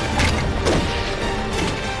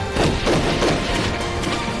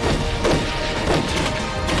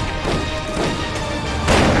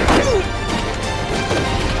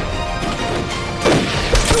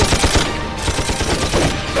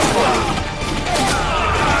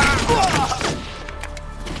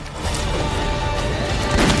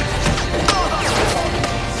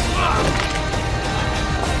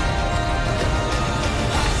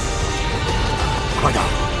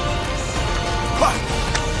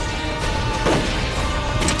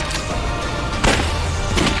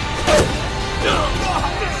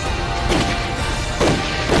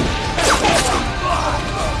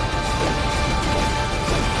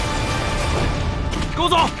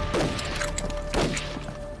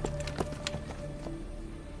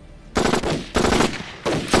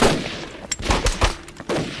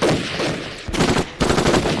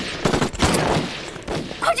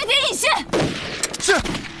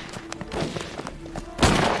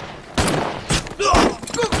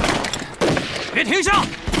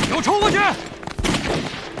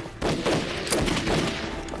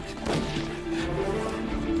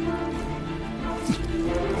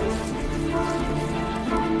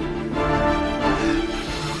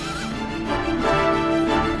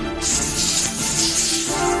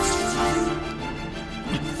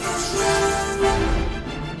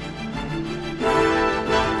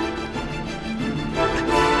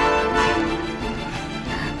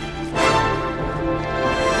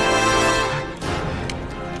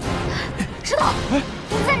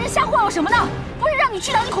什么呢？不是让你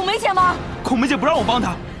去找你孔梅姐吗？孔梅姐不让我帮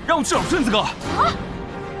她，让我去找顺子哥。啊，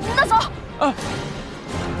那走。啊。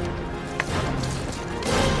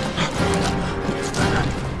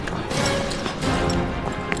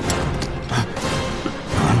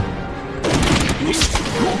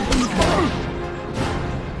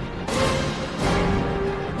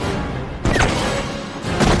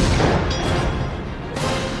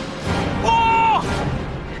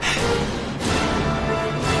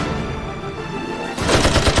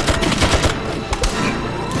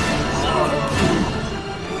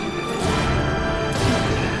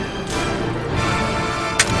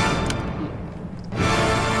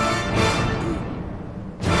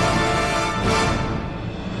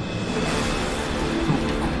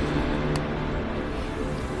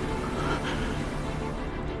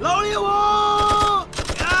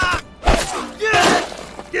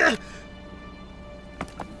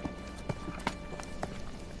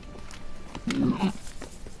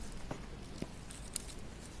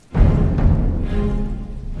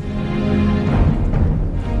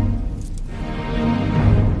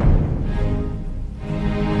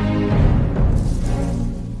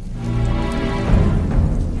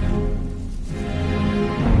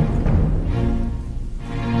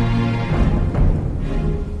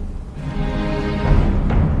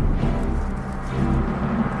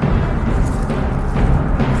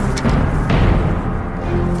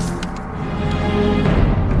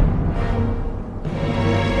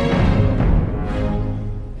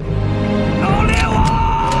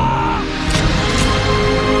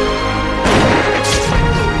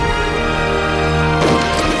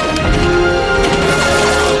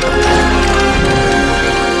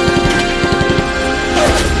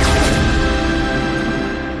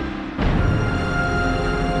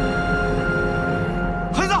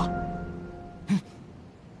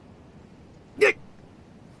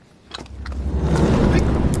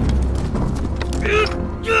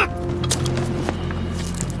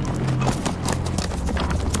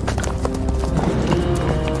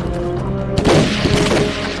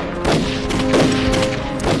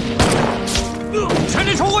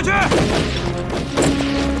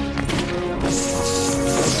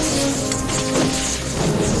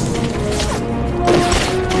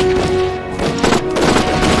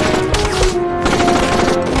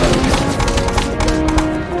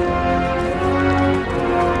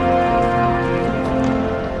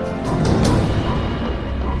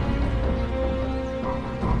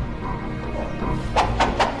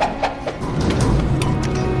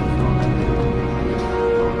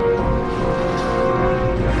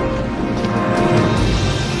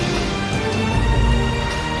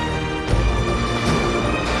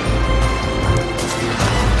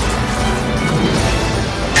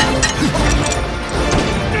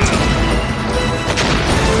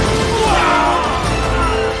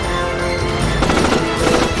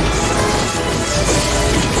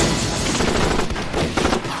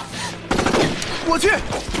我去。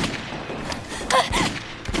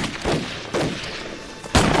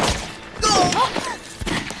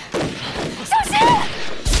小心！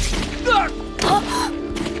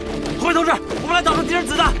各位同志，我们来挡住敌人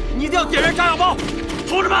子弹，你一定要点燃炸药包。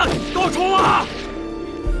同志们，给我冲啊！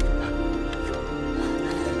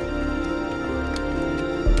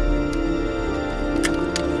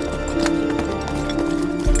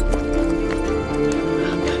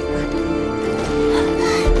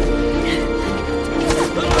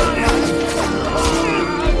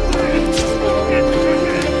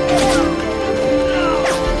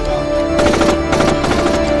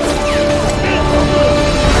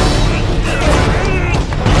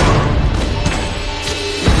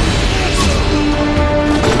 小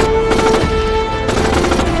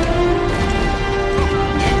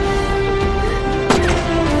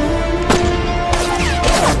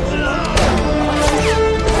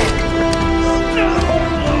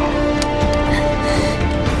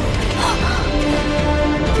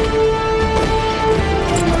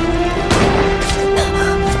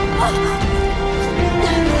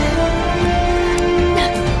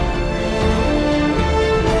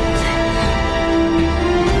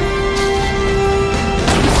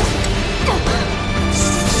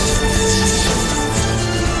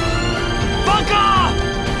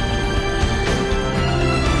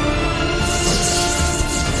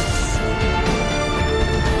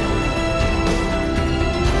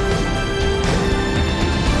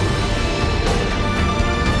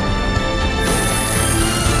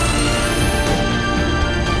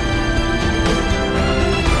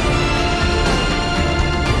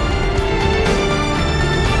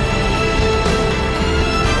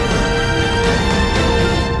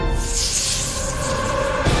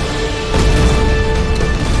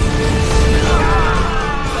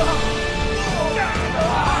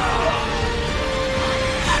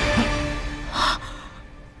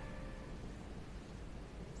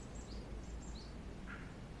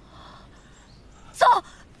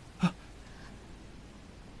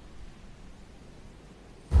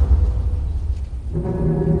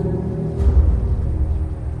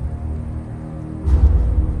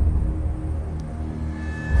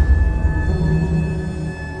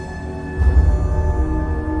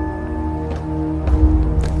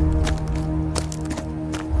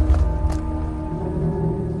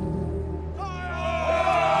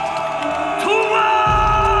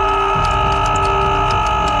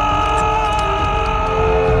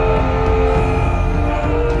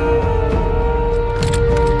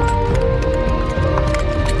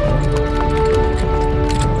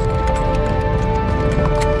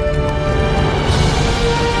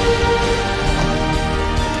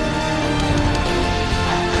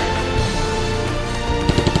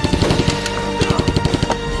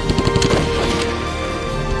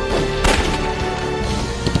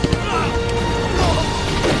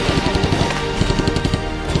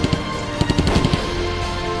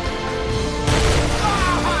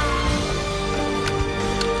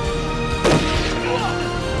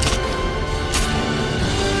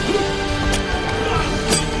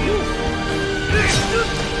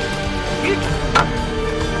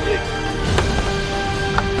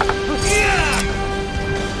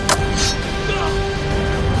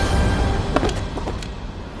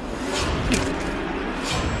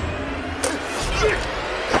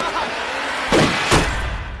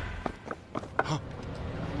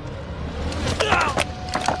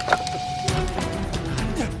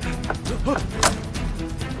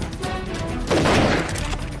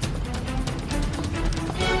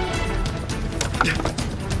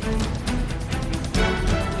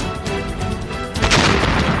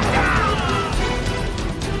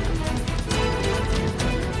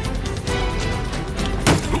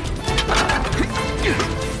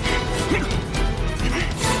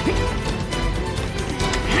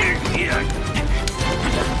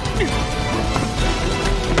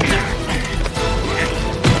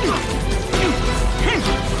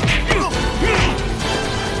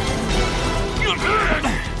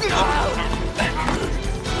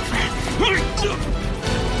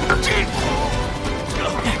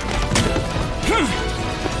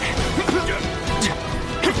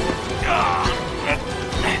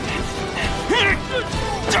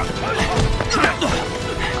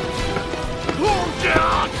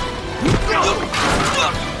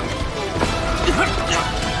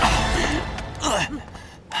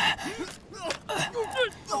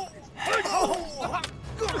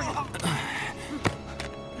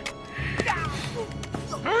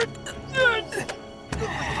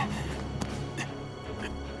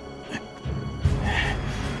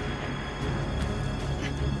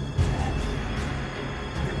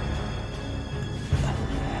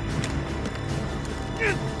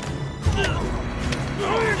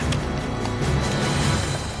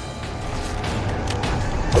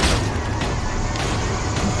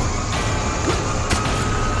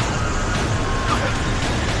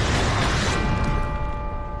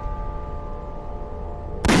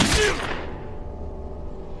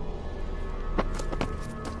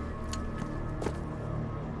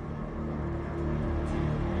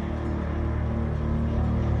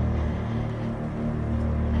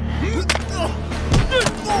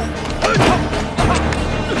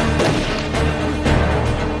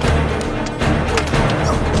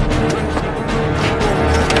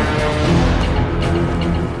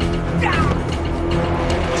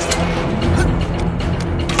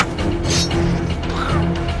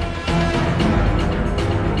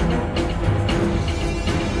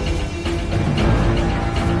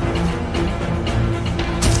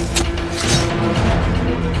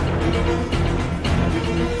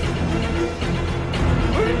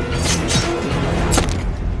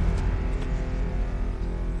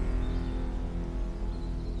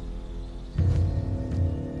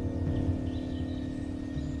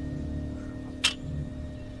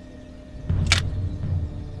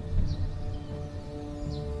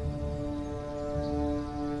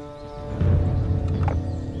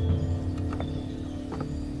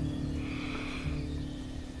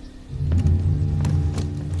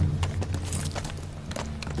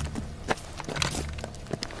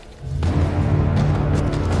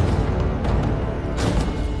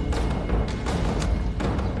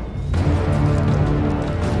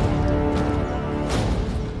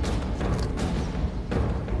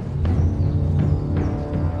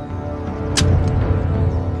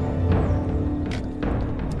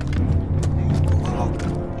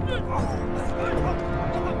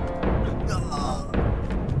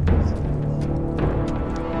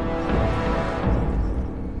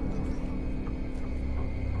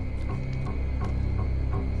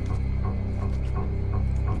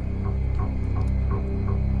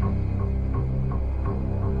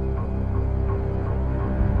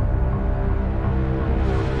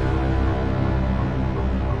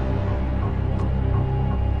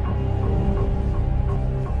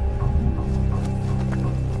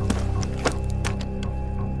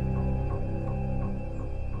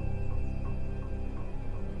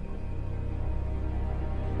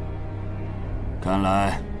看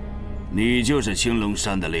来，你就是青龙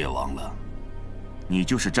山的猎王了。你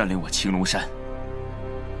就是占领我青龙山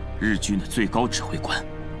日军的最高指挥官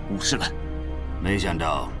武士兰。没想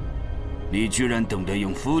到，你居然懂得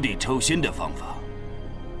用釜底抽薪的方法，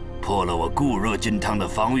破了我固若金汤的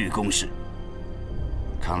防御工事。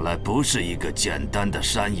看来不是一个简单的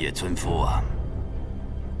山野村夫啊！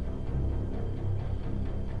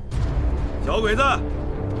小鬼子，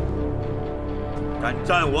敢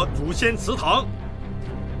占我祖先祠堂，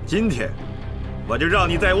今天我就让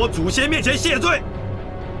你在我祖先面前谢罪！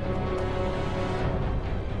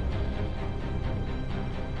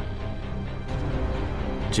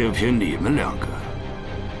就凭你们两个，